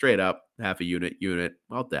Schnell, straight up, half a unit.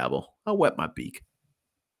 I'll dabble. I'll wet my beak.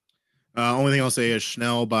 Only thing I'll say is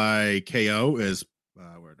Schnell by KO is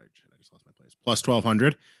where did I just lost my place? Plus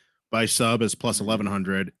 1200. by sub is plus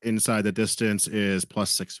 1100. Inside the distance is plus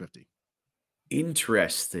 650.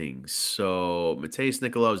 Interesting. So Mateus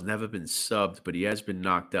Nicolau's never been subbed, but he has been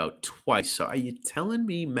knocked out twice. So are you telling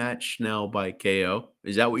me Matt Schnell by KO?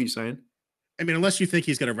 Is that what you're saying? I mean, unless you think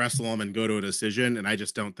he's going to wrestle him and go to a decision, and I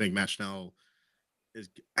just don't think Matt Schnell is.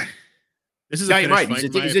 This is Yeah, a you finished might. fight,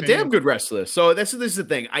 in my He's a damn opinion. good wrestler. So this is the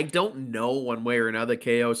thing. I don't know one way or another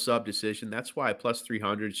KO sub decision. That's why plus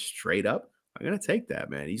 300 straight up. I'm gonna take that,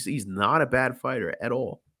 man. He's not a bad fighter at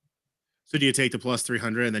all. So do you take the plus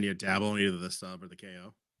 300 and then you dabble in either the sub or the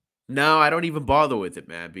KO? No, I don't even bother with it,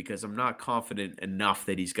 man, because I'm not confident enough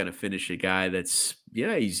that he's gonna finish a guy that's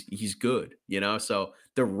he's good, you know. So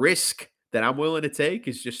the risk that I'm willing to take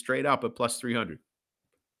is just straight up at plus 300.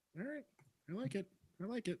 All right. I like it. I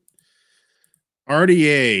like it.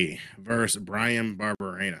 RDA versus Brian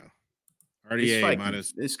Barberena.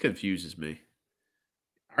 This confuses me.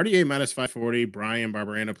 RDA minus 540, Brian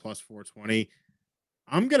Barberena plus 420.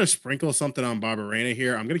 I'm gonna sprinkle something on Barberena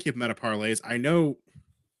here. I'm gonna keep him out of parlays. I know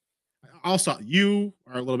also you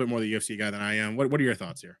are a little bit more the UFC guy than I am. What are your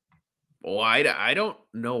thoughts here? Well, I don't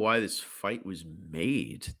know why this fight was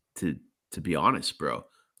made, to be honest, bro.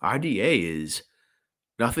 RDA is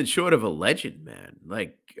nothing short of a legend, man.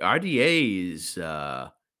 Like RDA is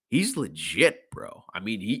he's legit, bro. I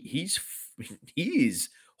mean, he's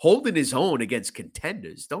holding his own against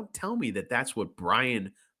contenders. Don't tell me that that's what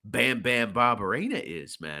Brian Bam Bam Barberena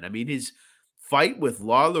is, man. I mean, his fight with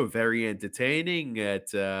Lawler very entertaining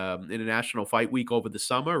at International Fight Week over the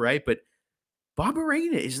summer, right? But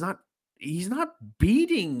Barberena is not he's not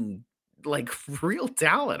beating like real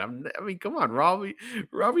talent. I mean, come on, Robbie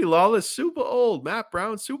Lawler, super old, Matt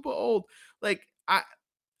Brown, super old. Like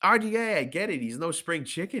RDA, I get it. He's no spring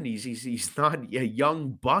chicken. He's not a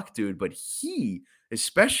young buck, dude. But he,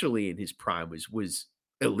 especially in his prime, was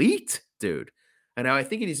elite, dude. And now I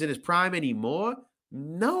think he's in his prime anymore.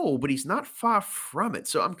 No, but he's not far from it.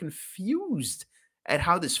 So I'm confused at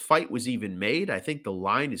how this fight was even made. I think the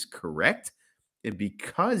line is correct. And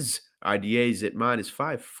because RDA is at minus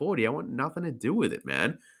 540, I want nothing to do with it,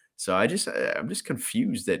 man. So I'm just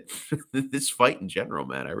confused at this fight in general,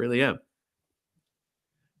 man. I really am.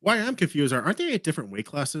 Why I'm confused aren't they at different weight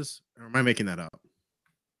classes? Or am I making that up?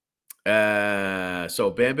 So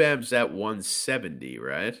Bam Bam's at 170,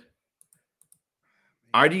 right?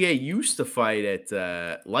 RDA used to fight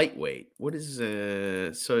at lightweight. What is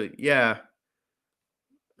so yeah.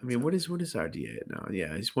 I mean, what is RDA at now?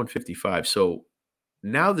 Yeah, he's 155. So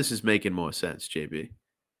now this is making more sense, JB.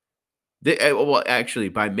 Well, actually,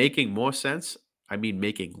 by making more sense, I mean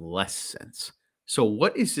making less sense. So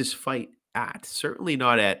what is this fight at? Certainly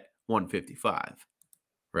not at 155,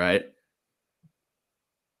 right?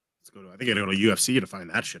 Let's go to I think I go to UFC to find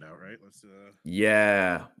that shit out, right? Let's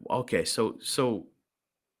Yeah. Okay, so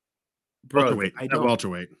bro, welterweight. I Not don't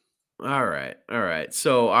welterweight. All right. All right.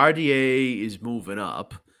 So RDA is moving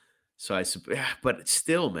up. So but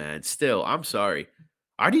still, man, still, I'm sorry.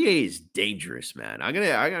 RDA is dangerous, man. I'm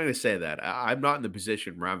gonna say that. I'm not in the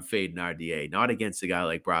position where I'm fading RDA, not against a guy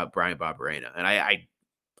like Brian Barberena. And I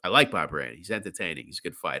like Barberena. He's entertaining. He's a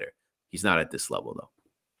good fighter. He's not at this level though.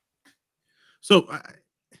 So I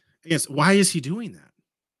guess why is he doing that?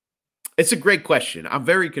 It's a great question. I'm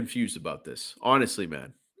very confused about this. Honestly,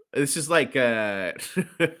 man. This is like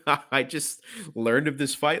I just learned of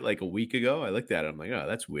this fight like a week ago. I looked at it. I'm like, oh,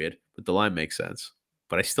 that's weird. But the line makes sense.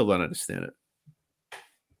 But I still don't understand it.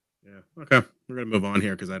 Yeah. Okay. We're gonna move on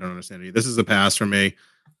here because I don't understand it. This is a pass for me.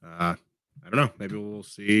 I don't know. Maybe we'll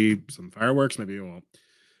see some fireworks. Maybe we won't.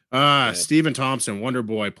 Yeah. Stephen Thompson, Wonder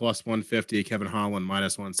Boy, plus 150. Kevin Holland,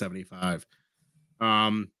 minus 175.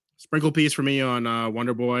 Sprinkle piece for me on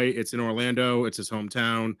Wonder Boy. It's in Orlando. It's his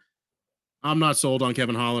hometown. I'm not sold on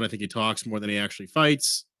Kevin Holland. I think he talks more than he actually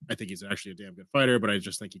fights. I think he's actually a damn good fighter, but I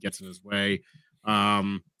just think he gets in his way.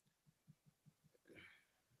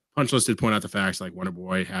 Punchless did point out the facts like Wonder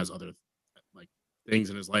Boy has other like things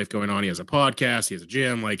in his life going on. He has a podcast, he has a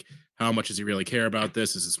gym. Like, how much does he really care about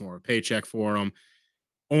this? Is this more a paycheck for him?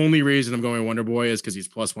 Only reason I'm going Wonder Boy is because he's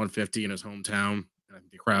plus 150 in his hometown. And I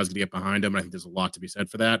think the crowd's gonna get behind him. I think there's a lot to be said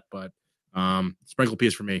for that. But sprinkle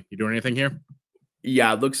piece for me. You doing anything here?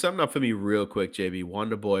 Yeah, look something up for me real quick, JB.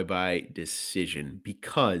 Wonder Boy by decision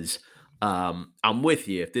because I'm with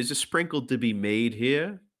you. If there's a sprinkle to be made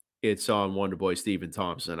here, it's on Wonder Boy Stephen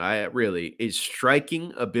Thompson. His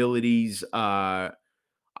striking abilities are,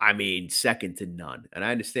 I mean, second to none. And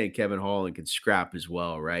I understand Kevin Holland can scrap as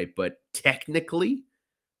well, right? But technically,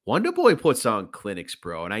 Wonder Boy puts on clinics,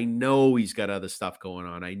 bro. And I know he's got other stuff going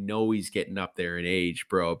on. I know he's getting up there in age,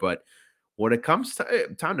 bro. But when it comes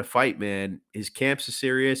to time to fight, man, his camps are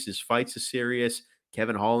serious. His fights are serious.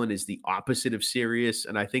 Kevin Holland is the opposite of serious,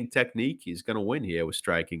 and I think technique is going to win here with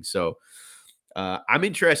striking. So I'm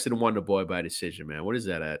interested in Wonder Boy by decision, man. What is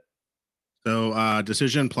that at? So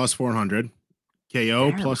decision plus 400,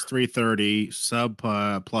 KO Damn. plus 330, sub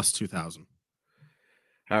plus 2000.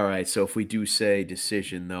 All right. So if we do say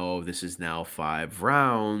decision, though, this is now 5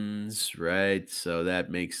 rounds, right? So that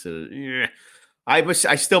makes it.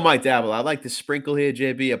 I still might dabble. I like to sprinkle here,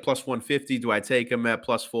 JB, at plus 150. Do I take him at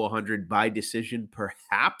plus 400 by decision?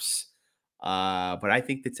 Perhaps. But I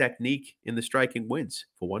think the technique in the striking wins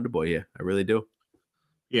for Wonder Boy here. I really do.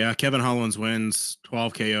 Yeah, Kevin Holland's wins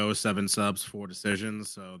 12 KOs, 7 subs, 4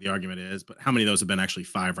 decisions. So the argument is, but how many of those have been actually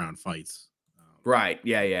 5-round fights? Right.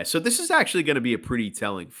 Yeah. Yeah. So this is actually going to be a pretty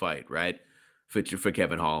telling fight, right? For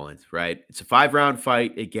Kevin Holland, right? It's a 5-round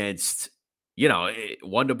fight against,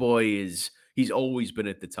 Wonder Boy he's always been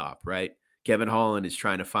at the top, right? Kevin Holland is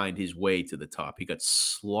trying to find his way to the top. He got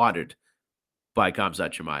slaughtered by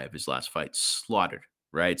Khamzat Chimaev his last fight, slaughtered,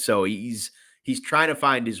 right? So he's trying to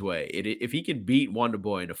find his way. If he can beat Wonder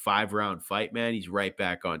Boy in a 5-round fight, man, he's right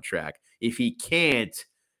back on track. If he can't,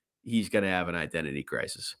 he's going to have an identity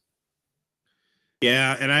crisis.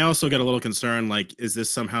 Yeah, and I also get a little concerned. Like, is this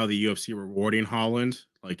somehow the UFC rewarding Holland?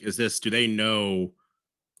 Like, do they know?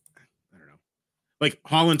 I don't know. Like,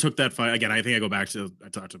 Holland took that fight again. I think I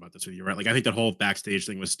talked about this with you, right? Like, I think that whole backstage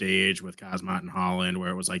thing was staged with Khamzat and Holland,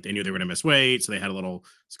 where it was like they knew they were going to miss weight, so they had a little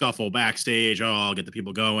scuffle backstage. Oh, I'll get the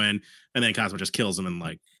people going, and then Khamzat just kills him in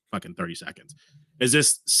like fucking 30 seconds. Is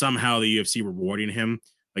this somehow the UFC rewarding him?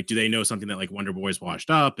 Like, do they know something that like Wonder Boy's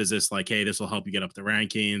washed up? Is this like, hey, this will help you get up the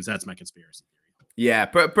rankings? That's my conspiracy theory. Yeah,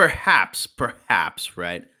 perhaps,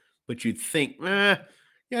 right? But you'd think, yeah,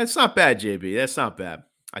 it's not bad, JB. That's not bad.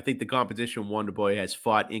 I think the competition Wonder Boy has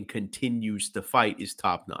fought and continues to fight is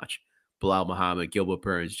top notch. Bilal Muhammad, Gilbert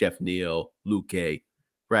Burns, Jeff Neal, Luke Gay,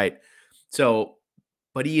 right? So,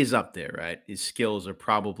 but he is up there, right? His skills are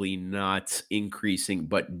probably not increasing,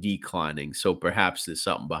 but declining. So perhaps there's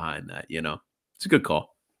something behind that, It's a good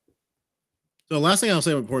call. So the last thing I'll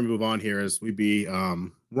say before we move on here is we'd be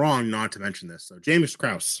wrong not to mention this. So James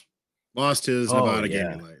Krause lost his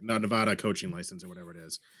Nevada coaching license or whatever it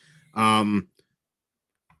is.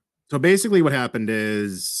 So basically what happened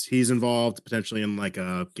is he's involved potentially in like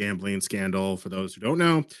a gambling scandal. For those who don't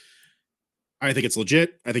know, I think it's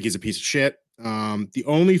legit. I think he's a piece of shit. The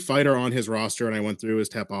only fighter on his roster, and I went through his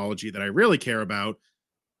Tapology, that I really care about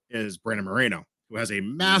is Brandon Moreno, who has a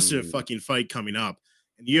massive fucking fight coming up.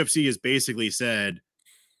 And the UFC has basically said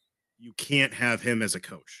you can't have him as a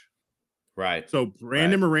coach. Right. So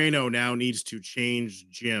Brandon Moreno now needs to change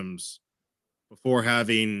gyms before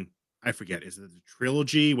having, I forget, is it the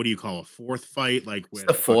trilogy? What do you call a fourth fight? Like it's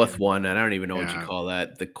the fourth one. And I don't even know what you call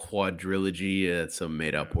that. The quadrilogy. It's some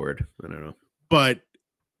made up word. I don't know. But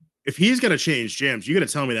if he's going to change gyms, you got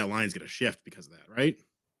to tell me that line's going to shift because of that, right?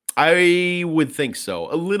 I would think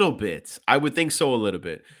so. A little bit. I would think so a little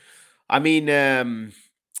bit. I mean,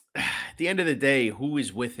 at the end of the day, who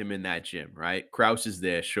is with him in that gym, right? Krause is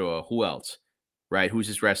there, sure. Who else, right? Who's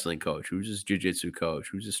his wrestling coach? Who's his jiu-jitsu coach?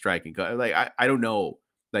 Who's his striking coach? Like, I don't know,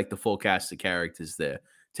 like, the full cast of characters there.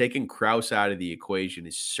 Taking Krause out of the equation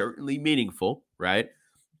is certainly meaningful, right?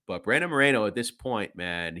 But Brandon Moreno at this point,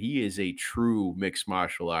 man, he is a true mixed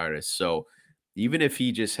martial artist. So even if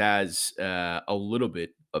he just has a little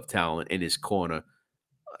bit of talent in his corner,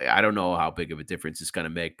 I don't know how big of a difference it's going to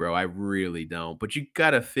make, bro. I really don't. But you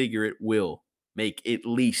got to figure it will make at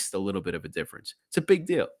least a little bit of a difference. It's a big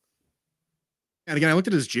deal. And again, I looked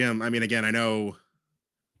at his gym. I mean, again, I know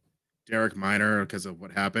Derek Minor, because of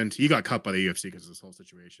what happened, he got cut by the UFC because of this whole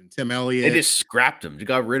situation. Tim Elliott, they just scrapped him. They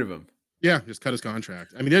got rid of him. Yeah, just cut his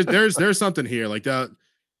contract. I mean, there's something here like that.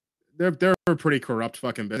 They're a pretty corrupt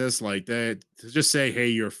fucking business. Like to just say, hey,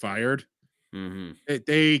 you're fired. Mm-hmm.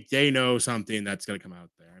 They know something that's going to come out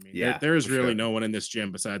there. I mean, there's really no one in this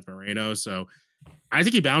gym besides Moreno. So I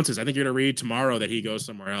think he bounces. I think you're going to read tomorrow that he goes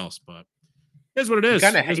somewhere else. But here's what it is.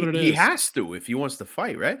 He has to if he wants to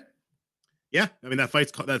fight, right? Yeah, I mean that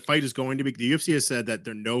fight is going to be. The UFC has said that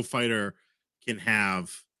no fighter can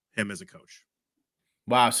have him as a coach.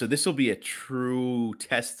 Wow, so this will be a true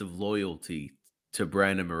test of loyalty to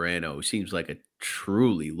Brandon Moreno, who seems like a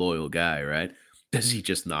truly loyal guy, right? Does he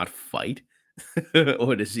just not fight?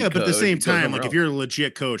 Or does he? Yeah, but at the same time, like if you're a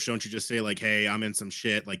legit coach, don't you just say like, "Hey, I'm in some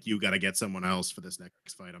shit. Like you got to get someone else for this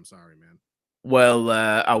next fight." I'm sorry, man. Well,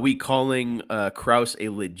 are we calling Krause a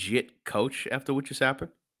legit coach after what just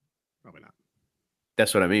happened? Probably not.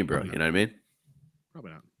 That's what I mean, bro. You know what I mean?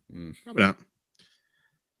 Probably not. Probably not.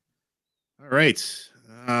 All right.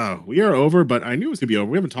 We are over, but I knew it was gonna be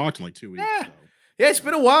over. We haven't talked in like 2 weeks. Yeah. So. Yeah, it's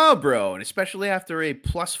been a while, bro. And especially after a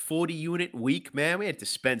plus 40 unit week, man, we had to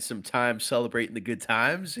spend some time celebrating the good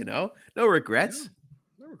times, you know? No Yeah, regrets.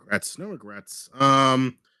 no regrets, no regrets.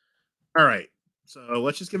 All right. So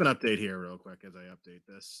let's just give an update here real quick as I update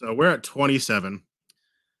this. So we're at 27.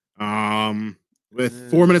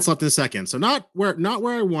 With 4 minutes left in the second. So not where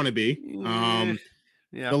I want to be. Yeah.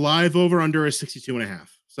 Yeah. The live over under is 62 and a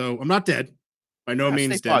half. So I'm not dead. By no Yeah, stay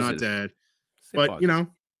means dead, not positive. dead. Stay But you positive. know,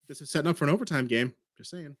 this is setting up for an overtime game. Just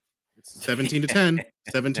saying. It's 17 to 10.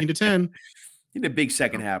 17 to 10. In the big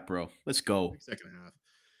second So, half, bro. Let's go. big second half.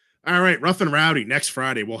 All right, Rough and Rowdy next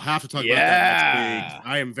Friday. We'll have to talk about that next week.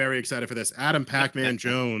 Yeah. I am very excited for this. Adam Pac-Man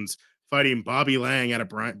Jones fighting Bobby Lang out of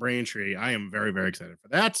Braintree. I am very, very excited for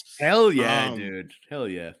that. Hell yeah, Um, dude. Hell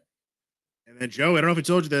yeah. And then, Joe, I don't know if I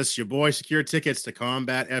told you this. Your boy secured tickets to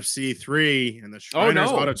Combat FC 3 in the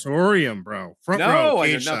Shriners no. Auditorium, bro. Front row, No, I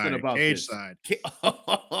know cage nothing side, about cage this. side.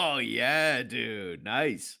 Oh, yeah, dude.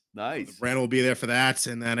 Nice. The Nice. brand will be there for that.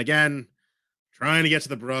 And then again, trying to get to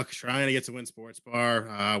the Brook, trying to get to Win Sports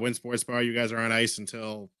Bar. Win Sports Bar, you guys are on ice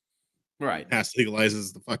until Right. Pass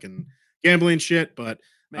legalizes the fucking gambling shit. But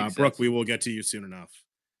Makes Brooke, sense. we will get to you soon enough.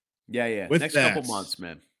 Yeah, yeah. With Next that, couple months,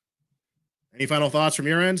 man. Any final thoughts from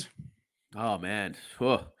your end? Oh, man.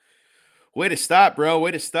 Whew. Way to start, bro.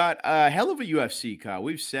 Way to start. Hell of a UFC, Kyle.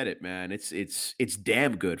 We've said it, man. It's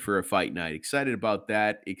damn good for a fight night. Excited about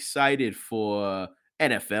that. Excited for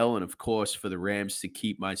NFL and of course for the Rams to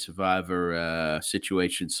keep my survivor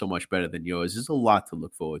situation so much better than yours. There's a lot to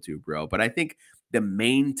look forward to, bro. But I think the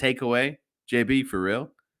main takeaway, JB, for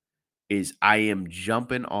real, is I am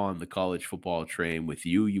jumping on the college football train with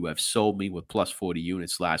you. You have sold me with plus 40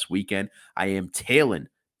 units last weekend. I am tailing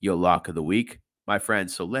your lock of the week, my friend.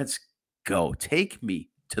 So let's go. Take me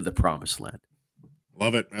to the promised land.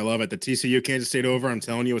 Love it. I love it. The TCU Kansas State over. I'm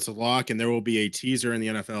telling you, it's a lock, and there will be a teaser in the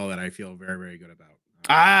NFL that I feel very, very good about.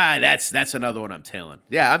 That's another one I'm tailing.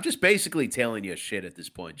 Yeah, I'm just basically tailing your shit at this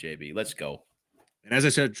point, JB. Let's go. And as I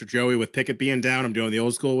said to Joey, with Pickett being down, I'm doing the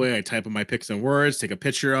old school way. I type in my picks and words, take a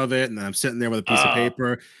picture of it, and then I'm sitting there with a piece of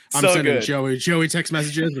paper. I'm so sending good. Joey text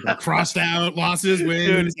messages with crossed out losses, Dude,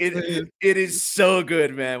 wins. it is so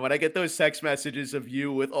good, man. When I get those text messages of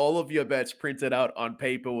you with all of your bets printed out on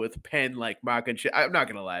paper with pen like marking shit, I'm not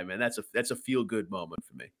gonna lie, man. That's a feel good moment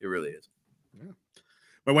for me. It really is. Yeah.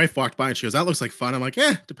 My wife walked by and she goes, "That looks like fun." I'm like,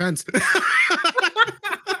 "Yeah, depends."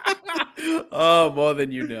 Oh, more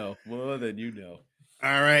than you know. More than you know.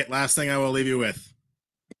 All right, last thing I will leave you with.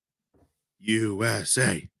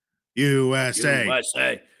 USA. USA.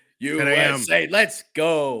 USA. 10 a.m. USA. Let's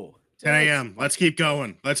go. 10 a.m. Let's keep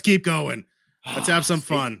going. Let's keep going. Let's have some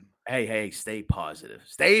fun. Hey, stay positive.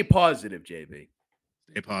 Stay positive, JB.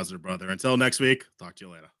 Stay positive, brother. Until next week, talk to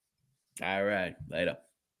you later. All right. Later.